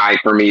fence guy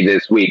for me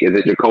this week. Is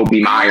it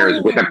Jacoby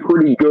Myers with a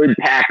pretty good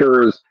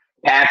Packers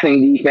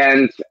passing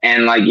defense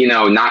and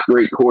not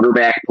great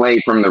quarterback play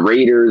from the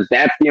Raiders?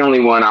 That's the only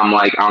one I'm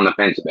on the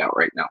fence about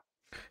right now.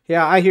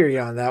 Yeah, I hear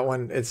you on that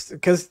one. It's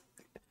because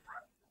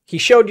he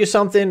showed you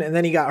something and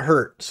then he got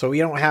hurt. So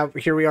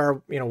here we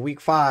are,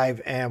 week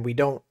 5, and we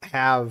don't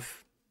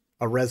have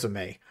a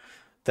resume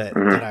that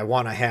I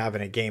want to have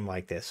in a game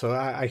like this. So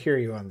I hear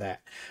you on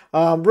that.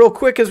 Real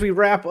quick, as we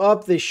wrap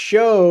up the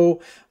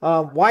show,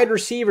 wide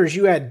receivers,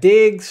 you had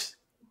Diggs,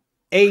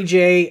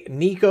 AJ,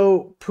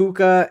 Nico,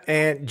 Puka,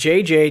 and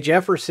JJ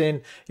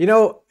Jefferson.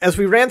 As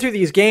we ran through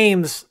these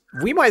games,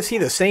 we might see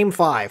the same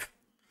 5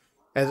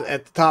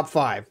 at the top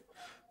 5.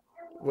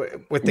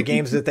 With the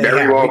games that they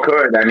very well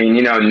could. I mean,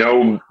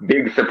 no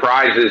big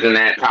surprises in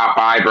that top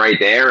 5 right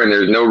there, and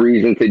there's no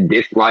reason to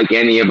dislike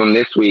any of them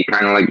this week,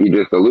 kind of like you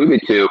just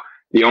alluded to.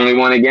 The only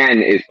one,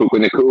 again, is Puka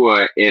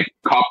Nacua. If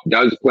Kupp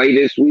does play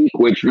this week,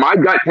 which my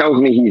gut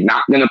tells me he's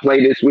not going to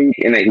play this week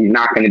and that he's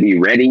not going to be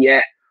ready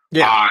yet.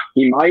 Yeah.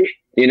 He might,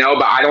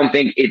 but I don't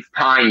think it's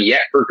time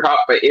yet for Kupp.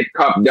 But if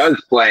Kupp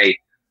does play,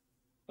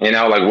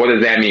 what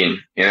does that mean,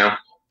 No,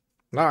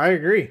 I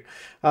agree.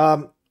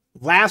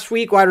 Last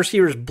week, wide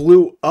receivers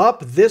blew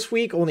up. This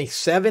week, only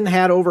 7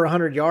 had over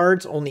 100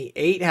 yards. Only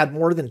 8 had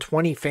more than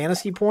 20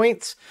 fantasy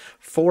points.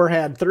 4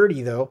 had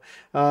 30, though.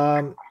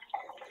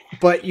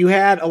 But you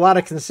had a lot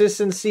of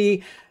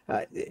consistency.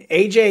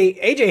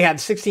 AJ had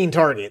 16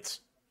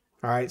 targets.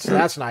 All right, so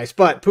that's nice.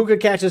 But Puka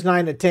catches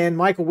 9 to 10.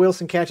 Michael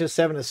Wilson catches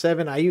 7 to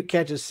 7. Ayuk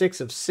catches 6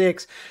 of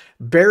 6.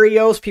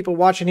 Berrios, people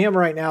watching him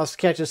right now,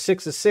 catches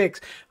 6 of 6.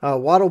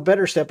 Waddle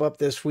better step up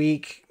this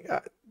week.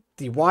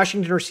 The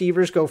Washington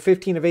receivers go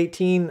 15 of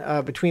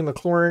 18 between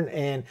McLaurin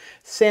and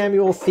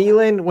Samuel.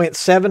 Thielen went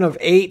 7 of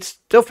 8.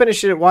 Still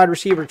finished it at wide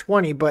receiver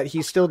 20, but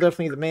he's still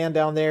definitely the man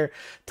down there.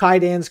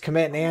 Tight ends,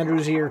 Kmet and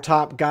Andrews are your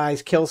top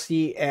guys.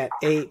 Kelsey at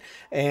 8.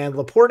 And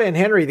Laporta and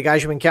Henry, the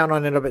guys you've been counting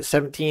on, end up at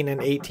 17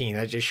 and 18.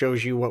 That just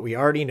shows you what we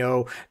already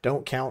know.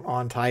 Don't count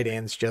on tight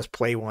ends. Just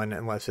play one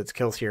unless it's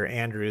Kelsey or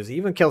Andrews.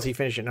 Even Kelsey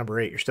finished at number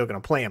 8, you're still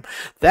going to play him.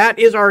 That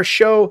is our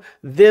show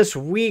this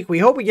week. We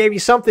hope we gave you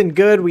something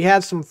good. We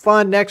had some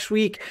fun. Next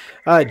week,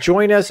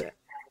 join us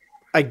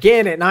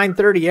again at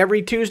 9:30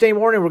 every Tuesday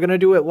morning. We're going to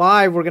do it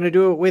live. We're going to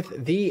do it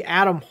with the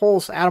Adam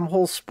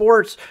Hulse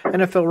Sports,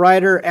 NFL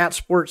writer at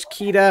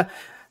Sportskeeda.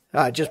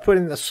 Just put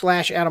in the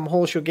 /Adam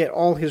Hulse. You'll get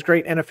all his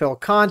great NFL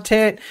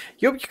content.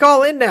 You'll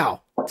call in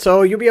now.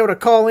 So you'll be able to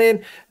call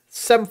in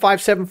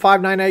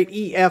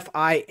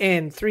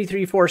 757-598-EFIN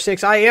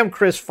 3346. I am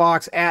Chris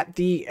Fox at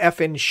the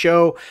FN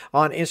Show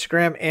on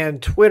Instagram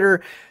and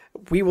Twitter.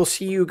 We will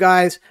see you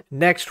guys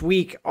next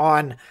week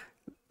on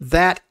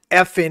that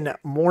effing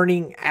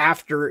morning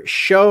after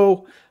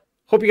show.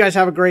 Hope you guys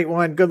have a great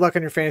one. Good luck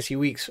on your fantasy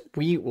weeks.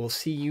 We will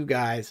see you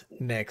guys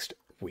next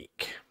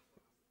week.